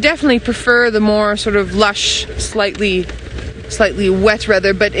 but they definitely prefer the more sort of lush, slightly slightly wet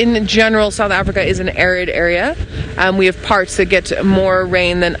weather, but in general, South Africa is an arid area. We have parts that get more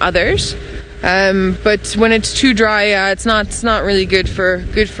rain than others. But when it's too dry, it's not really good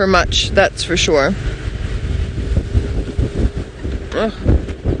for much. That's for sure. Ugh.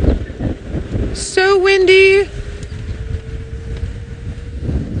 So windy.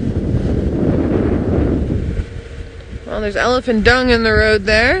 Well, there's elephant dung in the road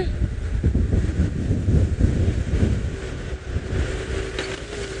there.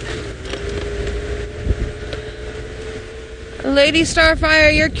 Lady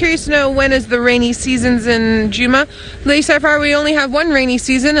Starfire, you're curious to know when is the rainy seasons in Djuma. Lady Starfire, we only have one rainy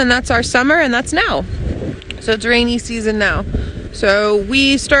season, and that's our summer, and that's now. So it's rainy season now. So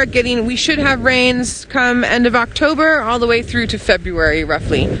we should have rains come end of October all the way through to February,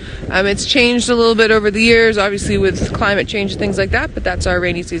 roughly. It's changed a little bit over the years, obviously with climate change and things like that, but that's our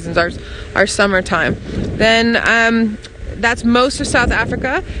rainy seasons, our summertime. Then that's most of South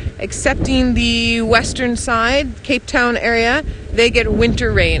Africa, excepting the western side, Cape Town area. They get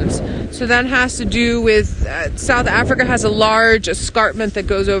winter rains. So that has to do with South Africa has a large escarpment that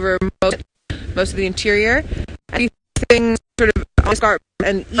goes over most of the interior. Everything sort of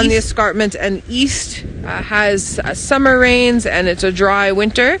on the escarpment and east has summer rains, and it's a dry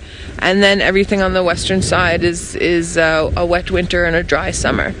winter. And then everything on the western side is a wet winter and a dry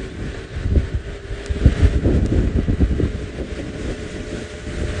summer.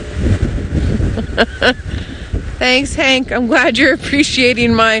 Thanks, Hank. I'm glad you're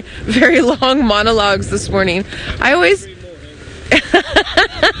appreciating my very long monologues this morning.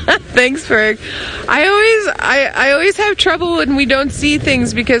 Thanks, Ferg. I always have trouble when we don't see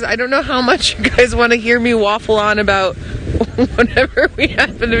things because I don't know how much you guys want to hear me waffle on about whatever we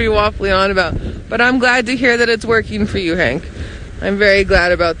happen to be waffling on about. But I'm glad to hear that it's working for you, Hank. I'm very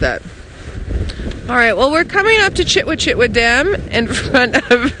glad about that. All right, well, we're coming up to Chitwa Dam in front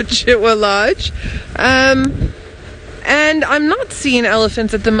of Chitwa Lodge. And I'm not seeing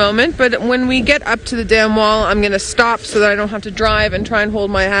elephants at the moment, but when we get up to the dam wall, I'm going to stop so that I don't have to drive and try and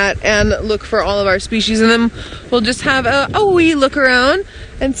hold my hat and look for all of our species. And then we'll just have a wee look around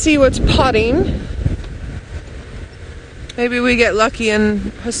and see what's potting. Maybe we get lucky and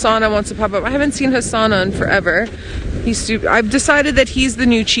Hasana wants to pop up. I haven't seen Hasana in forever. I've decided that he's the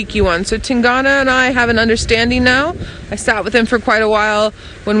new cheeky one. So Tingana and I have an understanding now. I sat with him for quite a while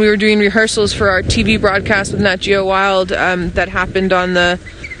when we were doing rehearsals for our TV broadcast with Nat Geo Wild that happened on the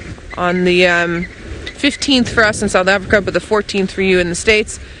 15th for us in South Africa, but the 14th for you in the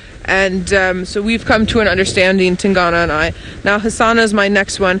States. And so we've come to an understanding, Tingana and I. Now Hasana is my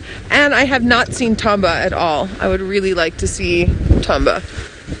next one, and I have not seen Tamba at all. I would really like to see Tamba.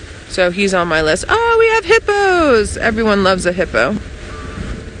 So he's on my list. Oh, we have hippos! Everyone loves a hippo.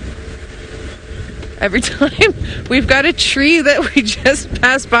 Every time we've got a tree that we just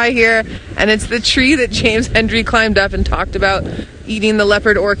passed by here, and it's the tree that James Hendry climbed up and talked about eating the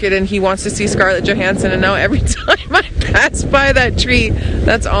leopard orchid, and he wants to see Scarlett Johansson, and now every time I pass by that tree,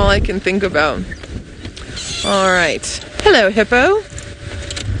 that's all I can think about. All right. Hello, hippo.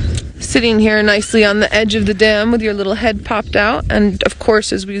 Sitting here nicely on the edge of the dam with your little head popped out, and of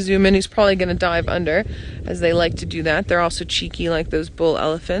course as we zoom in he's probably going to dive under, as they like to do that. They're also cheeky like those bull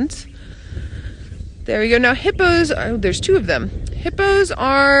elephants. There we go. Now hippos, there's two of them. Hippos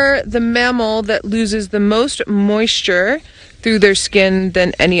are the mammal that loses the most moisture through their skin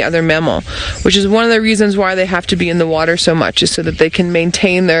than any other mammal, which is one of the reasons why they have to be in the water so much, is so that they can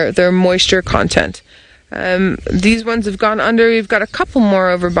maintain their moisture content. These ones have gone under. We've got a couple more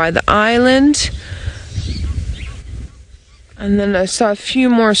over by the island. And then I saw a few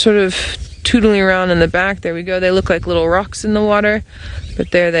more sort of tootling around in the back. There we go. They look like little rocks in the water,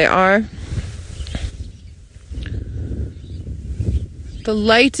 but there they are. The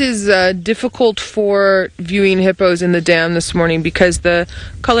light is difficult for viewing hippos in the dam this morning because the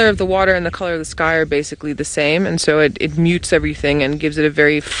color of the water and the color of the sky are basically the same, and so it mutes everything and gives it a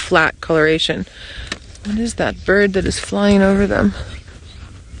very flat coloration. What is that bird that is flying over them?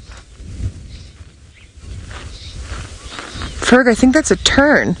 Ferg, I think that's a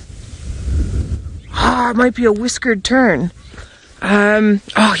tern. It might be a whiskered tern.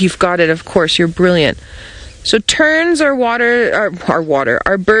 You've got it, of course, you're brilliant. So terns are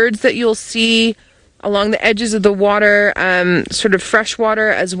birds that you'll see along the edges of the water, sort of fresh water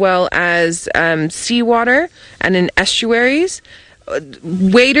as well as seawater and in estuaries.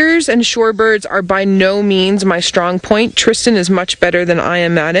 Waders and shorebirds are by no means my strong point. Tristan is much better than I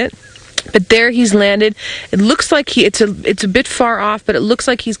am at it. But there he's landed. It looks like it's a bit far off, but it looks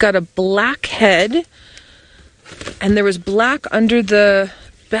like he's got a black head. And there was black under the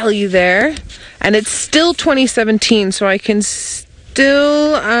belly there. And it's still 2017, so I can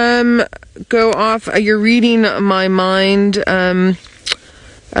still go off. You're reading my mind.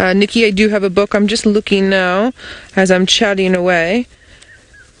 Nikki, I do have a book. I'm just looking now as I'm chatting away.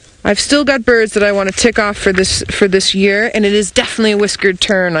 I've still got birds that I want to tick off for this year, and it is definitely a whiskered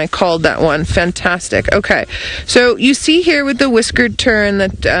tern. I called that one. Fantastic. Okay, so you see here with the whiskered tern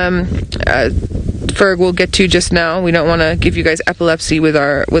that Ferg will get to just now. We don't want to give you guys epilepsy with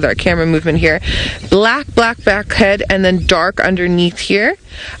our camera movement here. Black back head and then dark underneath here,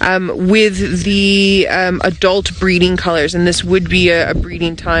 with the adult breeding colors, and this would be a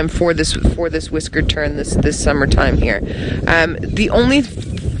breeding time for this whiskered tern this summertime here.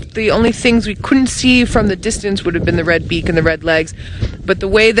 The only things we couldn't see from the distance would have been the red beak and the red legs, but the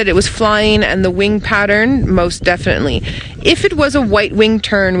way that it was flying and the wing pattern, most definitely. If it was a white winged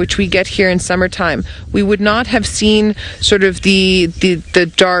tern, which we get here in summertime, we would not have seen sort of the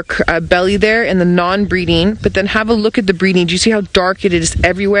dark belly there in the non-breeding, but then have a look at the breeding. Do you see how dark it is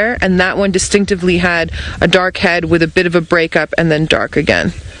everywhere? And that one distinctively had a dark head with a bit of a breakup and then dark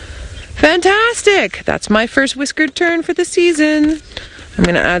again. Fantastic! That's my first whiskered tern for the season. I'm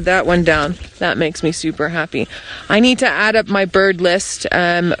going to add that one down. That makes me super happy. I need to add up my bird list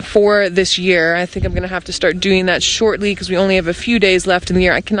for this year. I think I'm going to have to start doing that shortly because we only have a few days left in the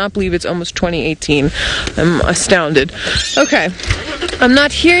year. I cannot believe it's almost 2018. I'm astounded. Okay. I'm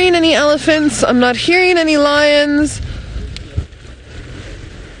not hearing any elephants. I'm not hearing any lions.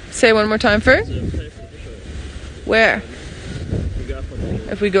 Say one more time, Ferg. Where?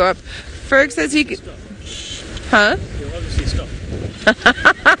 If we go up. Ferg says he can... Huh?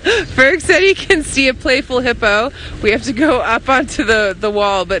 Ferg said he can see a playful hippo. We have to go up onto the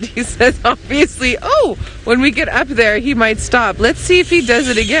wall, but he says obviously, oh, when we get up there he might stop. Let's see if he does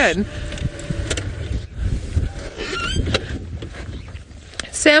it again.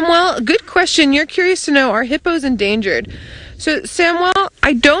 Samuel, good question. You're curious to know, are hippos endangered? So, Samuel,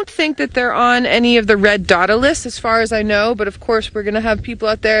 I don't think that they're on any of the red data lists as far as I know, but of course we're going to have people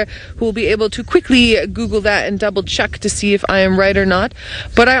out there who will be able to quickly Google that and double check to see if I am right or not.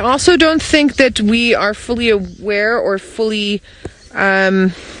 But I also don't think that we are fully aware or fully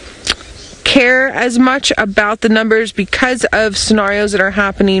care as much about the numbers because of scenarios that are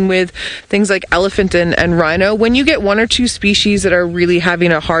happening with things like elephant and rhino. When you get one or two species that are really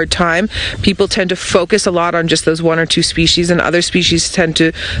having a hard time, people tend to focus a lot on just those one or two species, and other species tend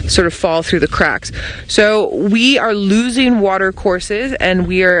to sort of fall through the cracks. So we are losing water courses, and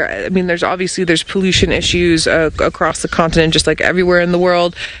there's pollution issues across the continent, just like everywhere in the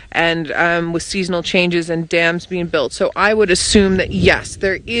world, and with seasonal changes and dams being built. So I would assume that yes,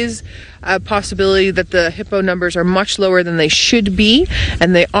 there is a possibility that the hippo numbers are much lower than they should be,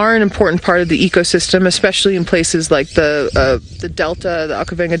 and they are an important part of the ecosystem, especially in places like the delta, the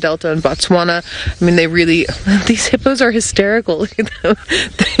Okavango Delta in Botswana. I mean, these hippos are hysterical.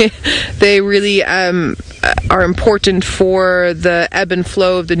 They really are important for the ebb and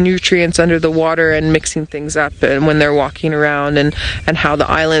flow of the nutrients under the water and mixing things up, and when they're walking around, and how the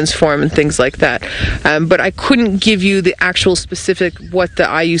islands form and things like that. But I couldn't give you the actual specific what the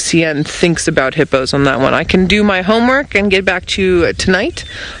IUCN thinks about hippos on that one. I can do my homework and get back to you tonight.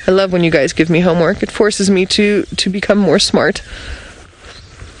 I love when you guys give me homework. It forces me to become more smart.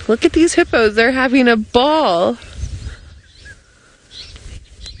 Look at these hippos. They're having a ball.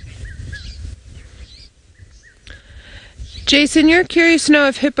 Jason, you're curious to know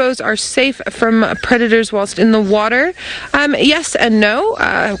if hippos are safe from predators whilst in the water. Yes and no.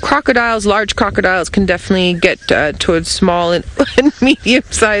 Large crocodiles can definitely get towards small and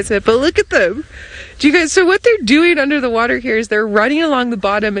medium-sized hippo. Look at them. So what they're doing under the water here is they're running along the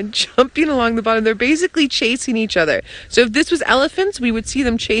bottom and jumping along the bottom. They're basically chasing each other. So if this was elephants, we would see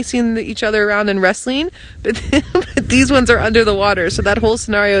them chasing each other around and wrestling, but these ones are under the water, so that whole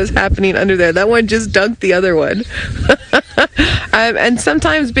scenario is happening under there. That one just dunked the other one. And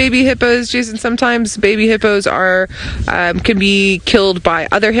sometimes baby hippos are can be killed by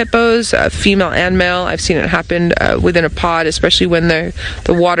other hippos, female and male. I've seen it happen within a pod, especially when the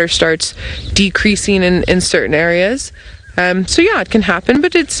water starts decreasing in certain areas. So yeah, it can happen,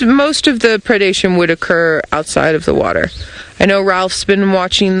 but most of the predation would occur outside of the water. I know Ralph's been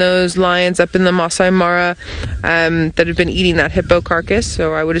watching those lions up in the Masai Mara that have been eating that hippo carcass,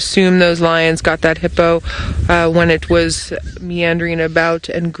 so I would assume those lions got that hippo when it was meandering about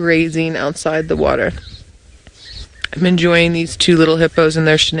and grazing outside the water. I'm enjoying these two little hippos and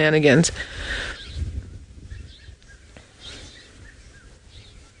their shenanigans.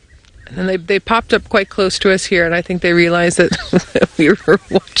 And they popped up quite close to us here, and I think they realized that we were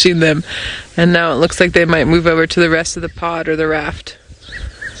watching them. And now it looks like they might move over to the rest of the pod or the raft.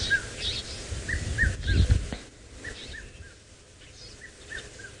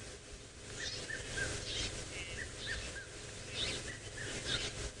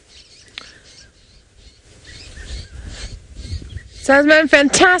 Sazman,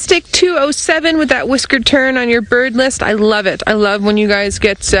 fantastic. 207 with that whiskered tern on your bird list. I love it. I love when you guys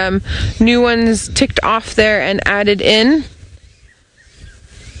get some new ones ticked off there and added in.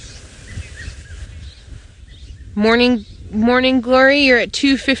 Morning Glory, you're at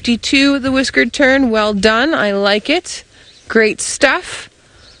 252 with the whiskered tern. Well done. I like it. Great stuff.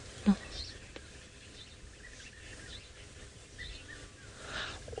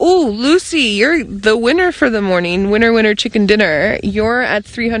 Oh, Lucy, you're the winner for the morning. Winner chicken dinner. You're at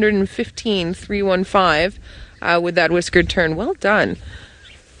 315 with that whiskered tern. Well done.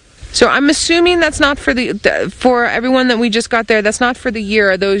 So I'm assuming that's not for for everyone that we just got there. That's not for the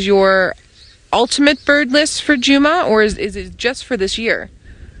year. Are those your ultimate bird lists for Djuma, or is it just for this year?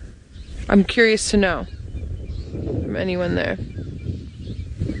 I'm curious to know from anyone there.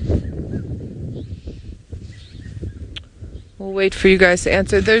 We'll wait for you guys to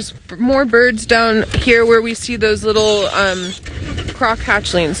answer. There's more birds down here where we see those little croc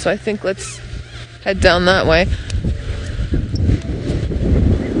hatchlings, so I think let's head down that way.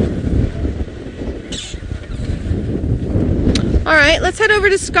 Alright, let's head over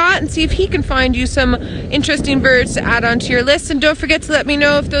to Scott and see if he can find you some interesting birds to add onto your list. And don't forget to let me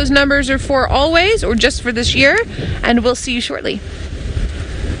know if those numbers are for always or just for this year, and we'll see you shortly.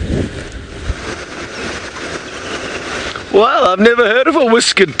 Well, I've never heard of a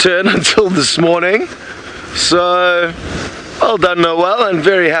whiskered tern until this morning, so well done, Noel, and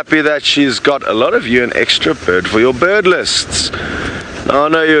very happy that she's got a lot of you an extra bird for your bird lists. Now, I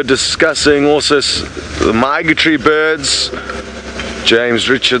know you're discussing also the migratory birds. James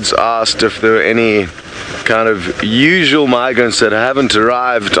Richards asked if there were any kind of usual migrants that haven't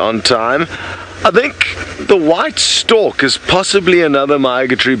arrived on time. I think the white stork is possibly another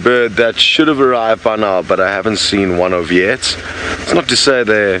migratory bird that should have arrived by now, but I haven't seen one of yet. It's not to say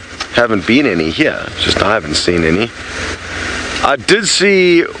there haven't been any here, it's just I haven't seen any. I did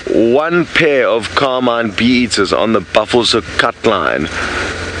see one pair of carmine bee-eaters on the Buffelshoek cut line,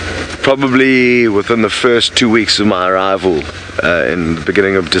 probably within the first 2 weeks of my arrival in the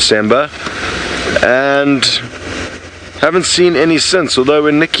beginning of December, and haven't seen any since, although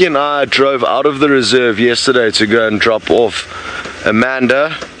when Nikki and I drove out of the reserve yesterday to go and drop off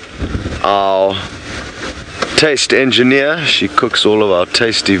Amanda, our taste engineer. She cooks all of our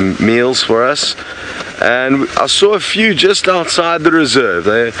tasty meals for us, and I saw a few just outside the reserve.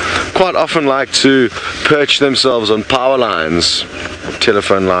 They quite often like to perch themselves on power lines,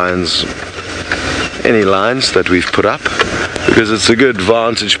 telephone lines, any lines that we've put up, because it's a good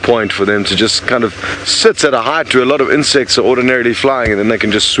vantage point for them to just kind of sit at a height where a lot of insects are ordinarily flying, and then they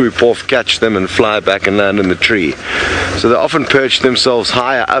can just swoop off, catch them and fly back and land in the tree. So they often perch themselves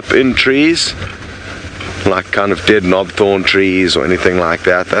higher up in trees, like kind of dead knobthorn trees or anything like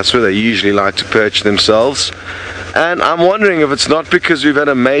that. That's where they usually like to perch themselves. And I'm wondering if it's not because we've had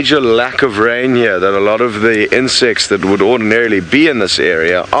a major lack of rain here that a lot of the insects that would ordinarily be in this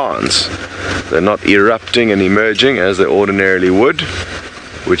area aren't. They're not erupting and emerging as they ordinarily would,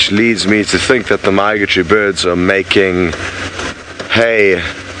 which leads me to think that the migratory birds are making hay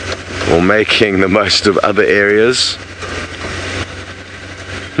or making the most of other areas.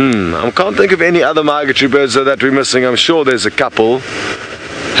 I can't think of any other migratory birds though that we're missing. I'm sure there's a couple.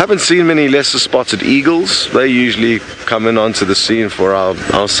 Haven't seen many lesser spotted eagles. They usually come in onto the scene for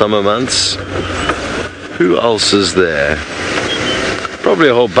our summer months. Who else is there? Probably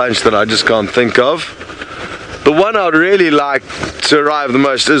a whole bunch that I just can't think of. The one I'd really like to arrive the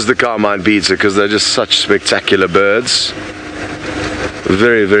most is the carmine bee-eater, because they're just such spectacular birds.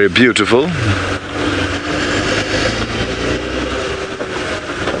 Very, very beautiful.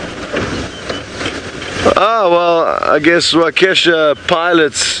 Ah, well, I guess Wakesha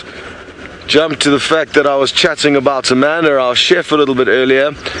pilots jumped to the fact that I was chatting about Amanda, our chef, a little bit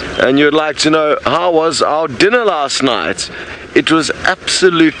earlier, and you'd like to know, how was our dinner last night? It was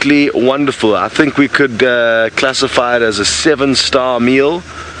absolutely wonderful. I think we could classify it as a 7-star meal.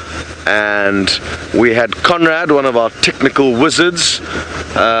 And we had Conrad, one of our technical wizards,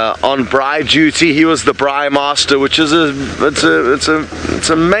 on braai duty. He was the braai master, which is it's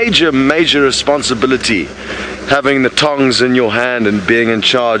a major responsibility, having the tongs in your hand and being in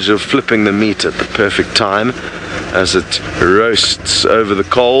charge of flipping the meat at the perfect time as it roasts over the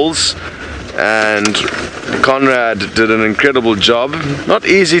coals. And Conrad did an incredible job. Not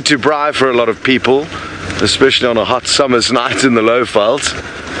easy to braai for a lot of people, especially on a hot summer's night in the Lowveld.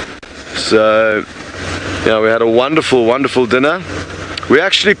 So, yeah, we had a wonderful dinner. We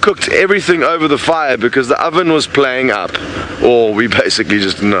actually cooked everything over the fire because the oven was playing up, or we basically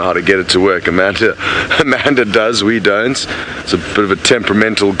just didn't know how to get it to work. Amanda does, we don't. It's a bit of a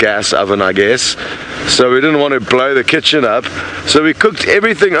temperamental gas oven, I guess. So we didn't want to blow the kitchen up. So we cooked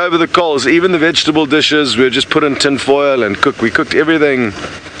everything over the coals, even the vegetable dishes. We just put in tin foil and cooked. We cooked everything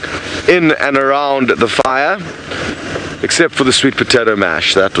in and around the fire, except for the sweet potato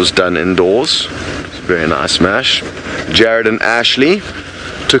mash. That was done indoors. It's a very nice mash. Jared and Ashley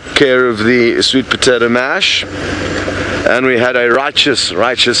took care of the sweet potato mash, and we had a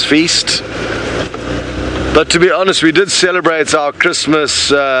righteous feast. But to be honest, we did celebrate our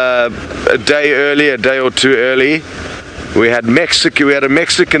Christmas a day or two early. We had a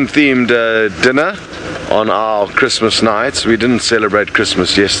Mexican themed dinner on our Christmas night. We didn't celebrate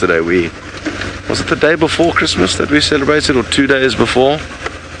Christmas yesterday. Was it the day before Christmas that we celebrated, or 2 days before?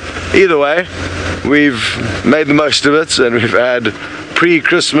 Either way, we've made the most of it, and we've had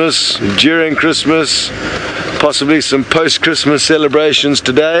pre-Christmas, during Christmas, possibly some post-Christmas celebrations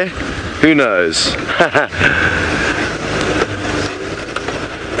today. Who knows?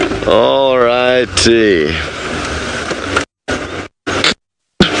 Alrighty.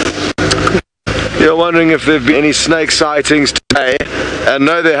 You're wondering if there have been any snake sightings today, and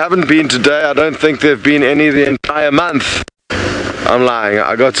no, there haven't been today. I don't think there have been any the entire month. I'm lying.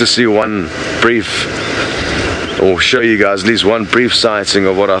 I got to see one brief, or show you guys at least one brief sighting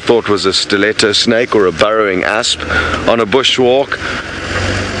of what I thought was a stiletto snake or a burrowing asp on a bushwalk.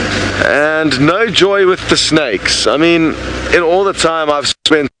 And no joy with the snakes. I mean, in all the time I've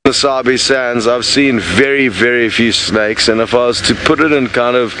spent in the Sabi Sands, I've seen very, very few snakes, and if I was to put it in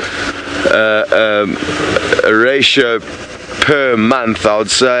kind of a ratio per month, I would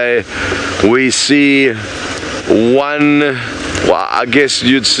say we see one, well, I guess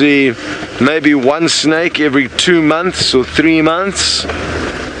you'd see maybe one snake every 2 months or 3 months.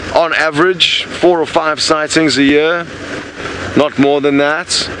 On average, 4 or 5 sightings a year, not more than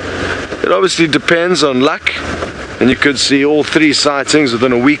that. It obviously depends on luck, and you could see all 3 sightings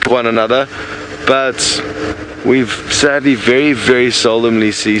within a week of one another, but we've sadly very, very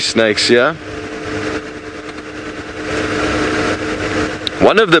seldomly see snakes here.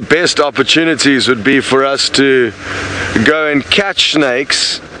 One of the best opportunities would be for us to go and catch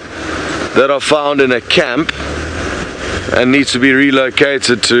snakes that are found in a camp and need to be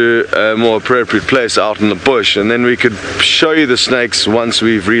relocated to a more appropriate place out in the bush, and then we could show you the snakes once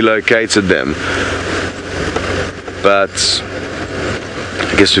we've relocated them. But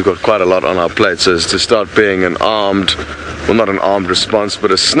I guess we've got quite a lot on our plate, so as to start being an armed, well, not an armed response,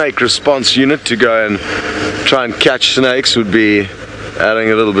 but a snake response unit to go and try and catch snakes would be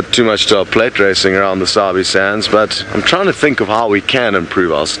adding a little bit too much to our plate, racing around the Sabi Sands. But I'm trying to think of how we can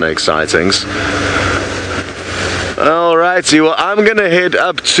improve our snake sightings. Alrighty, well, I'm gonna head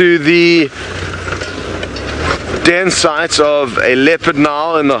up to the den site of a leopard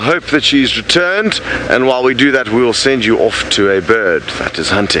now in the hope that she's returned, and while we do that, we will send you off to a bird that is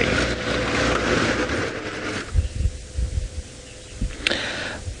hunting.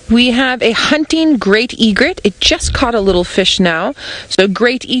 We have a hunting great egret. It just caught a little fish now. So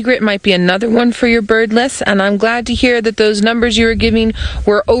great egret might be another one for your bird list. And I'm glad to hear that those numbers you were giving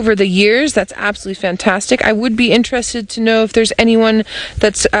were over the years. That's absolutely fantastic. I would be interested to know if there's anyone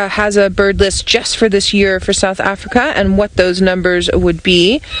that has a bird list just for this year for South Africa and what those numbers would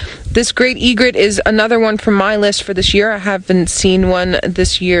be. This great egret is another one from my list for this year. I haven't seen one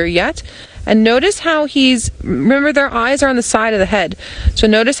this year yet. And notice how remember their eyes are on the side of the head. So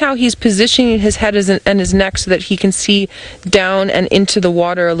notice how he's positioning his head and his neck so that he can see down and into the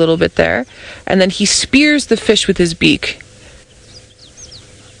water a little bit there. And then he spears the fish with his beak.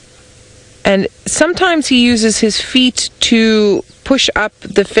 And sometimes he uses his feet to push up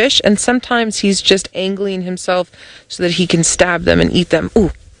the fish, and sometimes he's just angling himself so that he can stab them and eat them.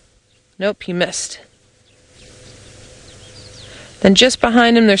 Ooh, nope, he missed. Then just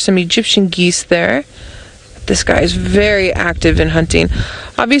behind him, there's some Egyptian geese there. This guy is very active in hunting.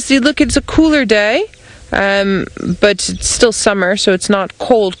 Obviously, look, it's a cooler day, but it's still summer, so it's not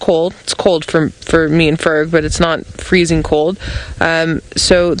cold. It's cold for me and Ferg, but it's not freezing cold.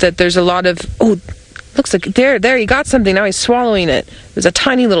 So that there's a lot of, oh, looks like there he got something. Now he's swallowing it. It was a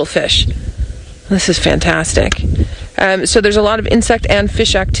tiny little fish. This is fantastic. So there's a lot of insect and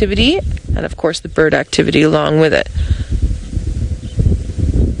fish activity, and of course the bird activity along with it.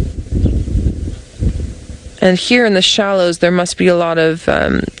 And here in the shallows, there must be a lot of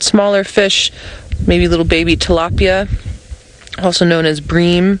smaller fish, maybe little baby tilapia, also known as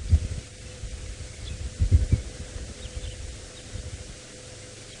bream.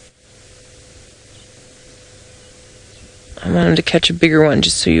 I want him to catch a bigger one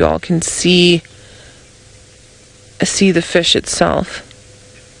just so you all can see the fish itself.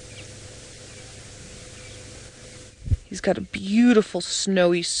 He's got a beautiful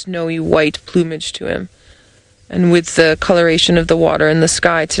snowy white plumage to him. And with the coloration of the water and the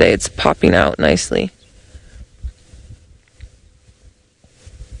sky today, it's popping out nicely.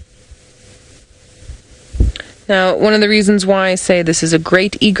 Now, one of the reasons why I say this is a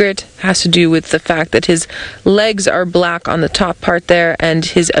great egret has to do with the fact that his legs are black on the top part there and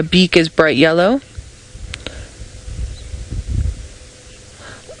his beak is bright yellow.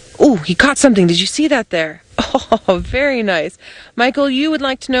 Oh, he caught something. Did you see that there? Oh, very nice. Michael, you would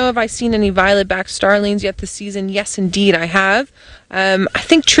like to know if I've seen any violet-backed starlings yet this season. Yes, indeed, I have. I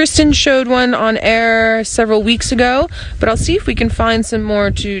think Tristan showed one on air several weeks ago, but I'll see if we can find some more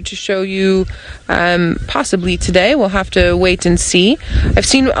to show you possibly today. We'll have to wait and see. I've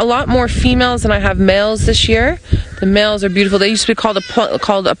seen a lot more females than I have males this year. The males are beautiful. They used to be called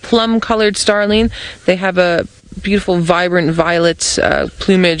a plum-colored starling. They have a beautiful, vibrant violet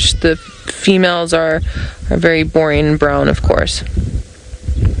plumage. The females are very boring and brown, of course.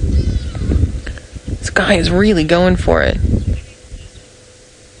 This guy is really going for it.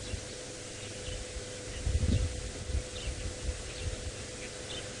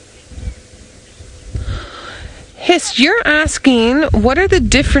 Hiss, you're asking what are the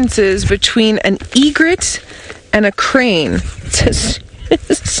differences between an egret and a crane? It's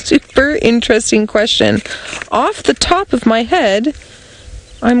a super interesting question. Off the top of my head,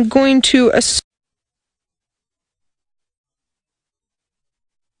 I'm going to assume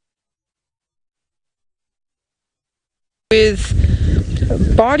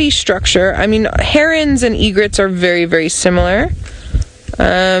with body structure. I mean, herons and egrets are very, very similar.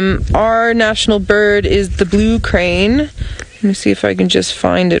 Our national bird is the blue crane. Let me see if I can just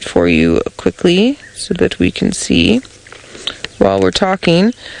find it for you quickly so that we can see while we're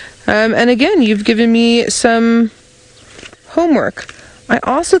talking. And again, you've given me some homework. I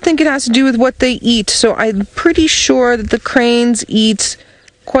also think it has to do with what they eat. So I'm pretty sure that the cranes eat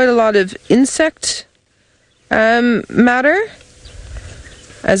quite a lot of insect matter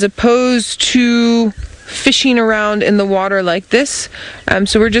as opposed to fishing around in the water like this.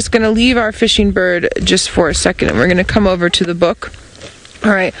 So we're just going to leave our fishing bird just for a second and we're going to come over to the book.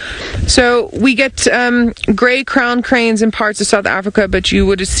 Alright, so we get grey crowned cranes in parts of South Africa, but you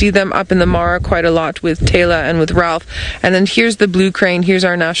would see them up in the Mara quite a lot with Taylor and with Ralph. And then here's the blue crane, here's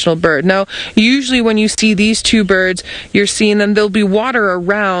our national bird. Now, usually when you see these two birds, you're seeing them, there'll be water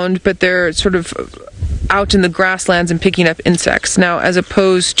around, but they're sort of out in the grasslands and picking up insects. Now, as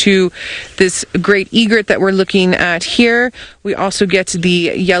opposed to this great egret that we're looking at here, we also get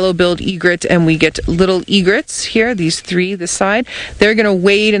the yellow-billed egret and we get little egrets here, these three this side. They're going to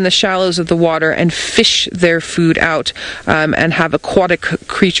wade in the shallows of the water and fish their food out and have aquatic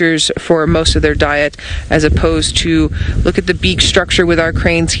creatures for most of their diet, as opposed to, look at the beak structure with our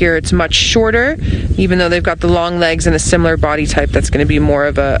cranes here, it's much shorter, even though they've got the long legs and a similar body type. That's going to be more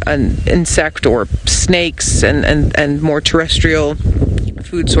of an insect or snakes and more terrestrial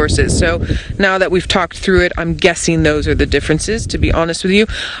food sources. So now that we've talked through it, I'm guessing those are the differences, to be honest with you.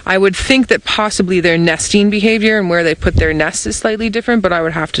 I would think that possibly their nesting behavior and where they put their nests is slightly different, but I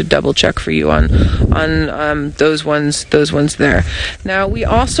would have to double check for you on those ones there. Now we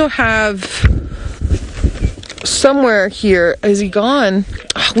also have somewhere here, is he gone?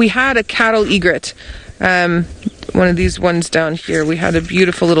 Oh, we had a cattle egret. One of these ones down here, we had a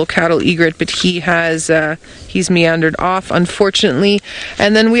beautiful little cattle egret, but he's meandered off, unfortunately.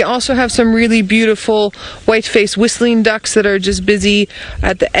 And then we also have some really beautiful white-faced whistling ducks that are just busy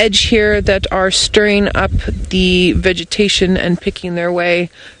at the edge here, that are stirring up the vegetation and picking their way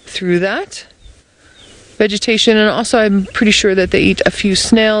through that vegetation. And also I'm pretty sure that they eat a few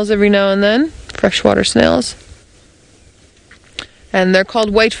snails every now and then, freshwater snails. And they're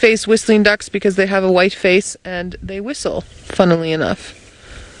called white-faced whistling ducks because they have a white face and they whistle, funnily enough.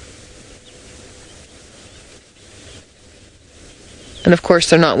 And of course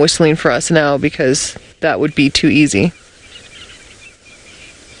they're not whistling for us now because that would be too easy.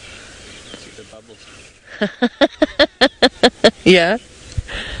 See the bubbles. Yeah.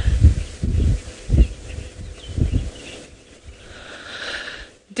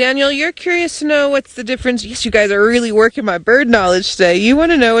 Daniel, you're curious to know what's the difference. Yes, you guys are really working my bird knowledge today. You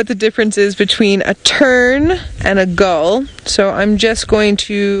want to know what the difference is between a tern and a gull. So I'm just going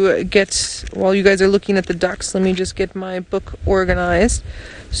to get, while you guys are looking at the ducks, let me just get my book organized.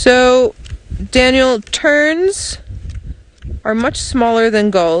 So, Daniel, terns are much smaller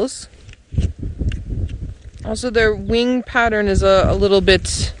than gulls. Also, their wing pattern is a little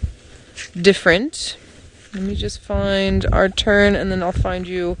bit different. Let me just find our tern, and then I'll find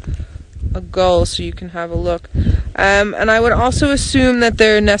you a gull so you can have a look. And I would also assume that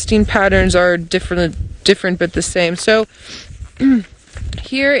their nesting patterns are different but the same. So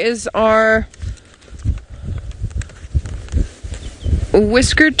here is our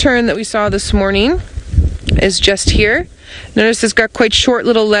whiskered tern that we saw this morning, is just here. Notice it's got quite short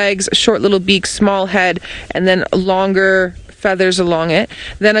little legs, short little beak, small head, and then longer feathers along it.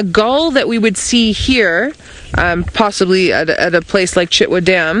 Then a gull that we would see here, possibly at a place like Chitwa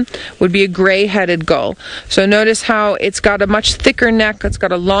Dam, would be a gray-headed gull. So notice how it's got a much thicker neck, it's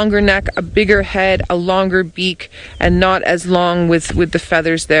got a longer neck, a bigger head, a longer beak, and not as long with the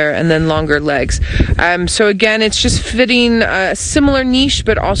feathers there, and then longer legs. So again, it's just fitting a similar niche,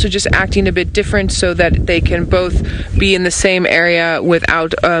 but also just acting a bit different so that they can both be in the same area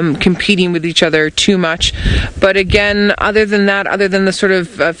without competing with each other too much. But again, other than that, other than the sort of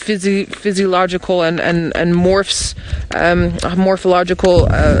physiological and morphological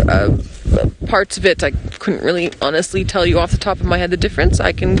parts of it, I couldn't really honestly tell you off the top of my head the difference.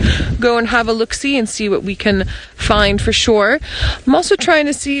 I can go and have a look-see and see what we can find for sure. I'm also trying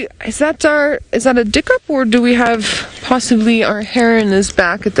to see, is that a dickup, or do we have possibly our heron is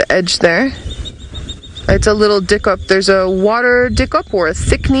back at the edge there? It's a little dickup. There's a water dickup or a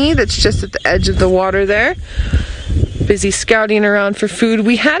thickney that's just at the edge of the water there, busy scouting around for food.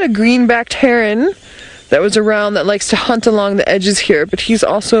 We had a green-backed heron that was around that likes to hunt along the edges here, but he's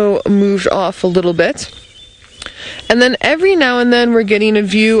also moved off a little bit. And then every now and then we're getting a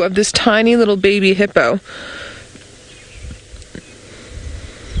view of this tiny little baby hippo.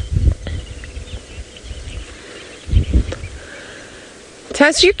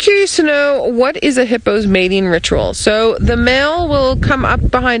 Tess, you're curious to know, what is a hippo's mating ritual? So the male will come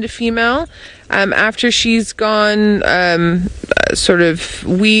up behind a female after she's gone sort of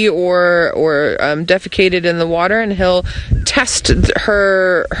wee or defecated in the water, and he'll test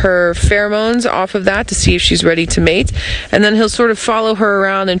her pheromones off of that to see if she's ready to mate, and then he'll sort of follow her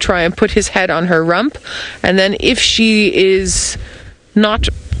around and try and put his head on her rump, and then if she is not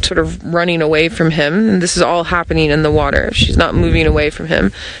sort of running away from him, and this is all happening in the water, if she's not moving away from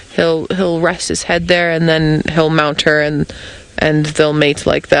him, he'll rest his head there, and then he'll mount her, and they'll mate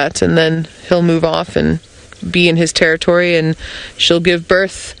like that, and then he'll move off and be in his territory, and she'll give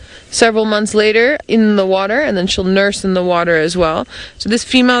birth several months later in the water, and then she'll nurse in the water as well. So this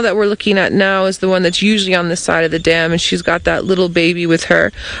female that we're looking at now is the one that's usually on this side of the dam, and she's got that little baby with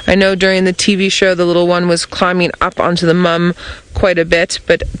her. I know during the TV show the little one was climbing up onto the mum quite a bit,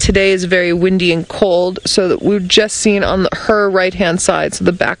 but today is very windy and cold, so that we're just seeing on her right hand side, so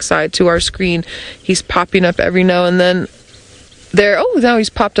the back side to our screen, he's popping up every now and then there. Oh, now he's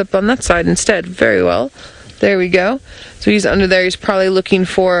popped up on that side instead. Very well. There we go. So he's under there. He's probably looking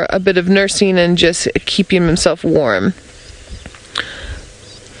for a bit of nursing and just keeping himself warm.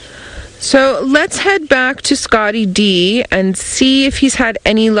 So let's head back to Scotty D and see if he's had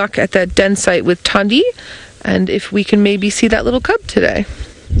any luck at that den site with Tundi, and if we can maybe see that little cub today.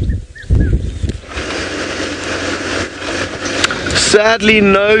 Sadly,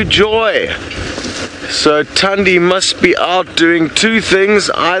 no joy. So Tundi must be out doing two things: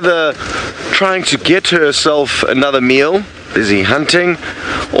 either trying to get herself another meal, busy hunting,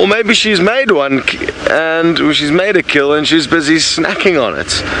 or maybe she's made one and she's made a kill and she's busy snacking on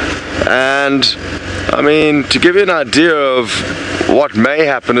it. And I mean, to give you an idea of what may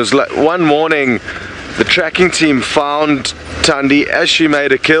happen, is like one morning the tracking team found Tundi as she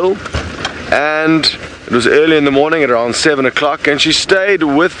made a kill, and it was early in the morning at around 7 o'clock, and she stayed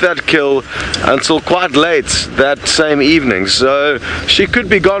with that kill until quite late that same evening. So she could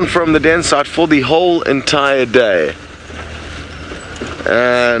be gone from the den site for the whole entire day.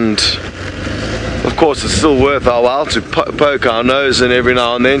 And of course it's still worth our while to poke our nose in every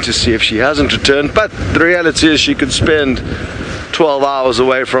now and then to see if she hasn't returned, but the reality is she could spend 12 hours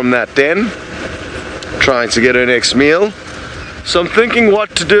away from that den trying to get her next meal. So I'm thinking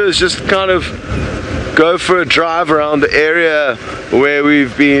what to do is just kind of go for a drive around the area where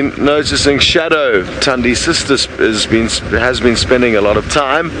we've been noticing Shadow, Tundi's sister, has been spending a lot of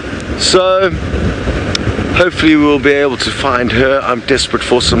time. So hopefully we'll be able to find her. I'm desperate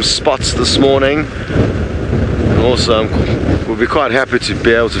for some spots this morning. And also we'll be quite happy to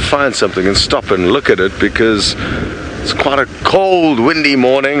be able to find something and stop and look at it, because it's quite a cold, windy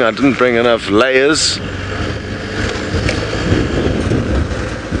morning. I didn't bring enough layers.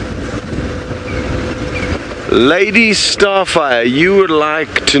 Lady Starfire, you would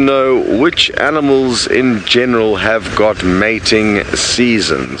like to know which animals in general have got mating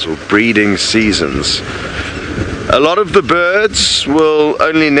seasons or breeding seasons. A lot of the birds will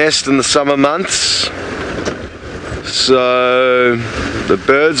only nest in the summer months, So the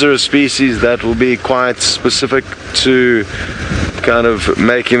birds are a species that will be quite specific to kind of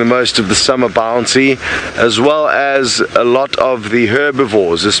making the most of the summer bounty, as well as a lot of the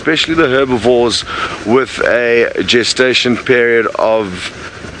herbivores, especially the herbivores with a gestation period of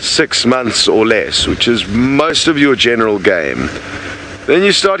 6 months or less, which is most of your general game. Then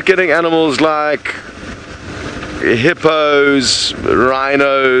you start getting animals like hippos,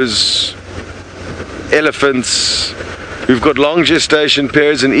 rhinos, elephants, who've got long gestation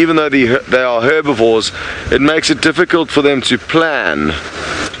periods, and even though they are herbivores, it makes it difficult for them to plan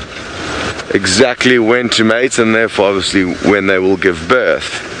exactly when to mate, and therefore obviously when they will give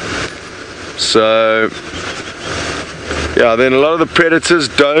birth. So yeah, then a lot of the predators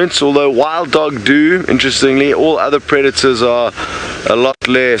don't, although wild dog do. Interestingly, all other predators are a lot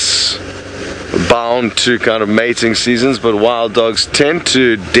less bound to kind of mating seasons, but wild dogs tend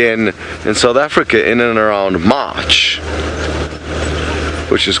to den in South Africa in and around March,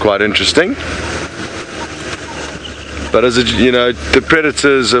 which is quite interesting. But as you know, the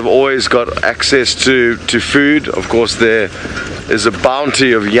predators have always got access to food. Of course, there is a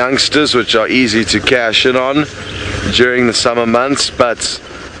bounty of youngsters which are easy to cash in on during the summer months, but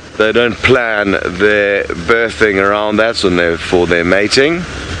they don't plan their birthing around that, and therefore their mating.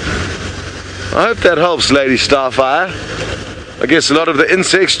 I hope that helps, Lady Starfire. I guess a lot of the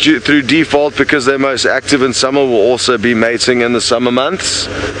insects, through default, because they're most active in summer, will also be mating in the summer months.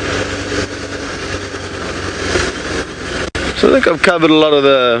 So I think I've covered a lot of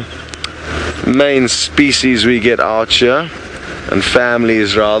the main species we get out here, and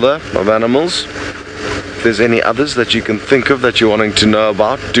families rather, of animals. If there's any others that you can think of that you're wanting to know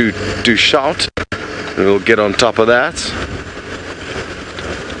about, do shout, and we'll get on top of that.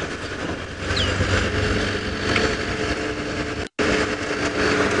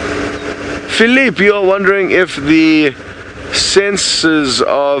 Philippe, you're wondering if the senses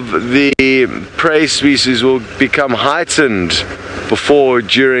of the prey species will become heightened before or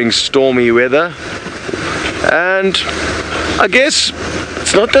during stormy weather. And I guess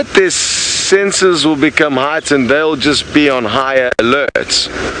it's not that their senses will become heightened, they'll just be on higher alert.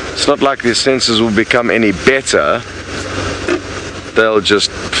 It's not like their senses will become any better. They'll just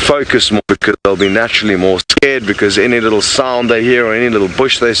focus more because they'll be naturally more scared, because any little sound they hear or any little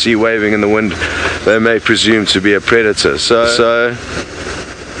bush they see waving in the wind, they may presume to be a predator. So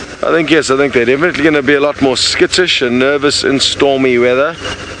I think, yes, I think they're definitely going to be a lot more skittish and nervous in stormy weather,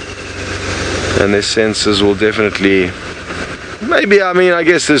 and their senses will definitely, maybe, I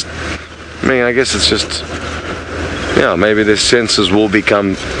guess it's just, yeah, maybe their senses will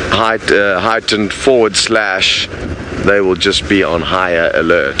become heightened / they will just be on higher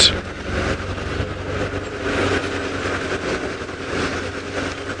alert.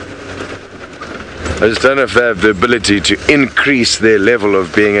 I just don't know if they have the ability to increase their level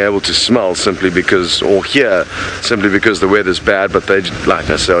of being able to smell simply because, or hear, simply because the weather's bad, but they,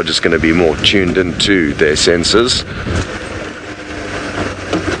 like I say, are just going to be more tuned into their senses.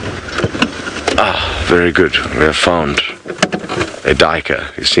 Ah, very good. We have found a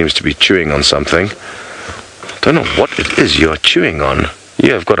duiker who seems to be chewing on something. Don't know what it is you're chewing on.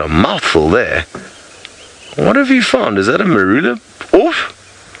 You have got a mouthful there. What have you found? Is that a marula?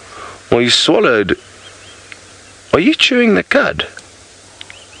 Oof! Well, you swallowed. Are you chewing the cud?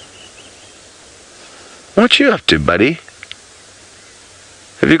 What you up to, buddy?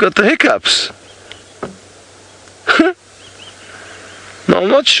 Have you got the hiccups? No, I'm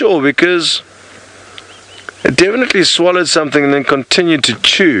not sure, because it definitely swallowed something and then continued to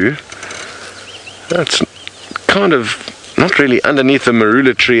chew. That's kind of not really underneath the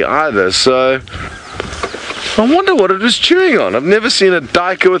marula tree either, so I wonder what it was chewing on. I've never seen a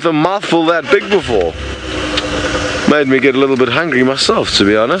duiker with a mouthful that big before. Made me get a little bit hungry myself, to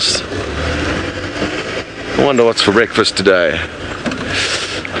be honest. I wonder what's for breakfast today.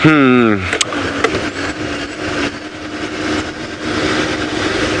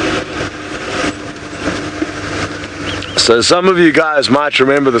 So some of you guys might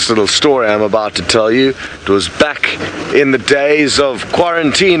remember this little story I'm about to tell you. It was back in the days of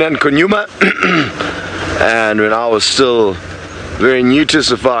quarantine and Djuma, and when I was still very new to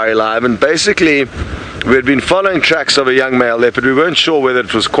Safari Live, and basically we had been following tracks of a young male leopard. We weren't sure whether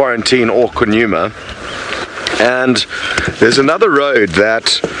it was quarantine or Djuma. And there's another road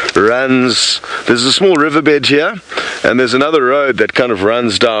that runs, there's a small riverbed here, and there's another road that kind of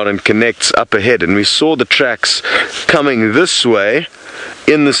runs down and connects up ahead, and we saw the tracks coming this way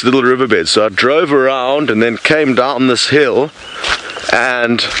in this little riverbed. So I drove around and then came down this hill,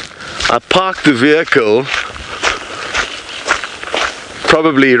 and I parked the vehicle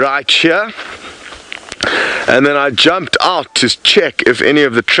probably right here, and then I jumped out to check if any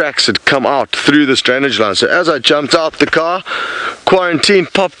of the tracks had come out through this drainage line. So as I jumped out the car, Quarantine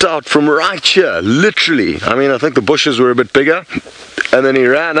popped out from right here, literally. I mean, I think the bushes were a bit bigger, and then he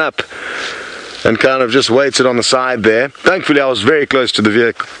ran up and kind of just waited on the side there. Thankfully I was very close to the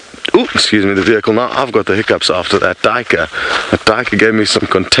vehicle. Ooh, excuse me, the vehicle. Now I've got the hiccups after that diker. That diker gave me some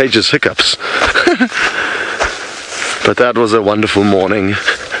contagious hiccups. But that was a wonderful morning.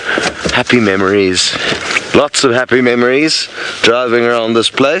 Happy memories. Lots of happy memories driving around this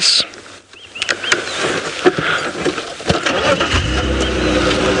place.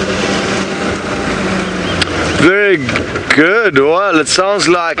 Very good. Well, it sounds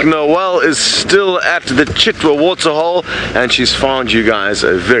like Noelle is still at the Chitwa waterhole and she's found you guys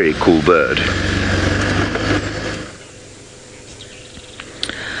a very cool bird.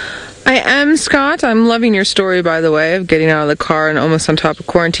 I am Scott. I'm loving your story, by the way, of getting out of the car and almost on top of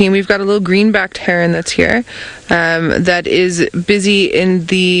Quarantine. We've got a little green-backed heron that's here that is busy in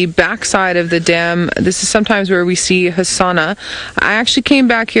the backside of the dam. This is sometimes where we see Hasana. I actually came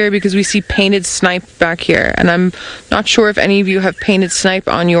back here because we see painted snipe back here, and I'm not sure if any of you have painted snipe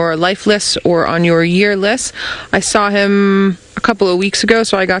on your life list or on your year list. I saw him a couple of weeks ago,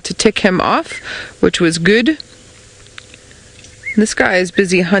 so I got to tick him off, which was good. This guy is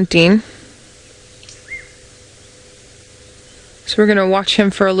busy hunting, so we're going to watch him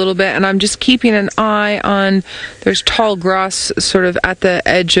for a little bit, and I'm just keeping an eye on, there's tall grass sort of at the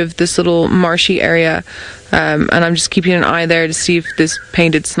edge of this little marshy area, and I'm just keeping an eye there to see if this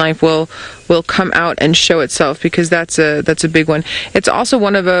painted snipe will come out and show itself, because that's a big one. It's also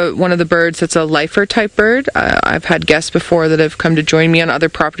one of the birds that's a lifer type bird. I've had guests before that have come to join me on other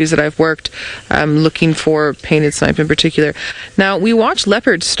properties that I've worked, looking for painted snipe in particular. Now, we watch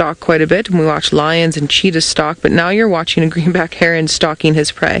leopards stalk quite a bit, and we watch lions and cheetahs stalk, but now you're watching a greenback heron stalking his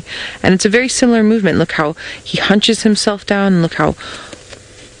prey, and it's a very similar movement. Look how he hunches himself down, and look how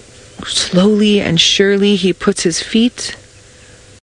slowly and surely he puts his feet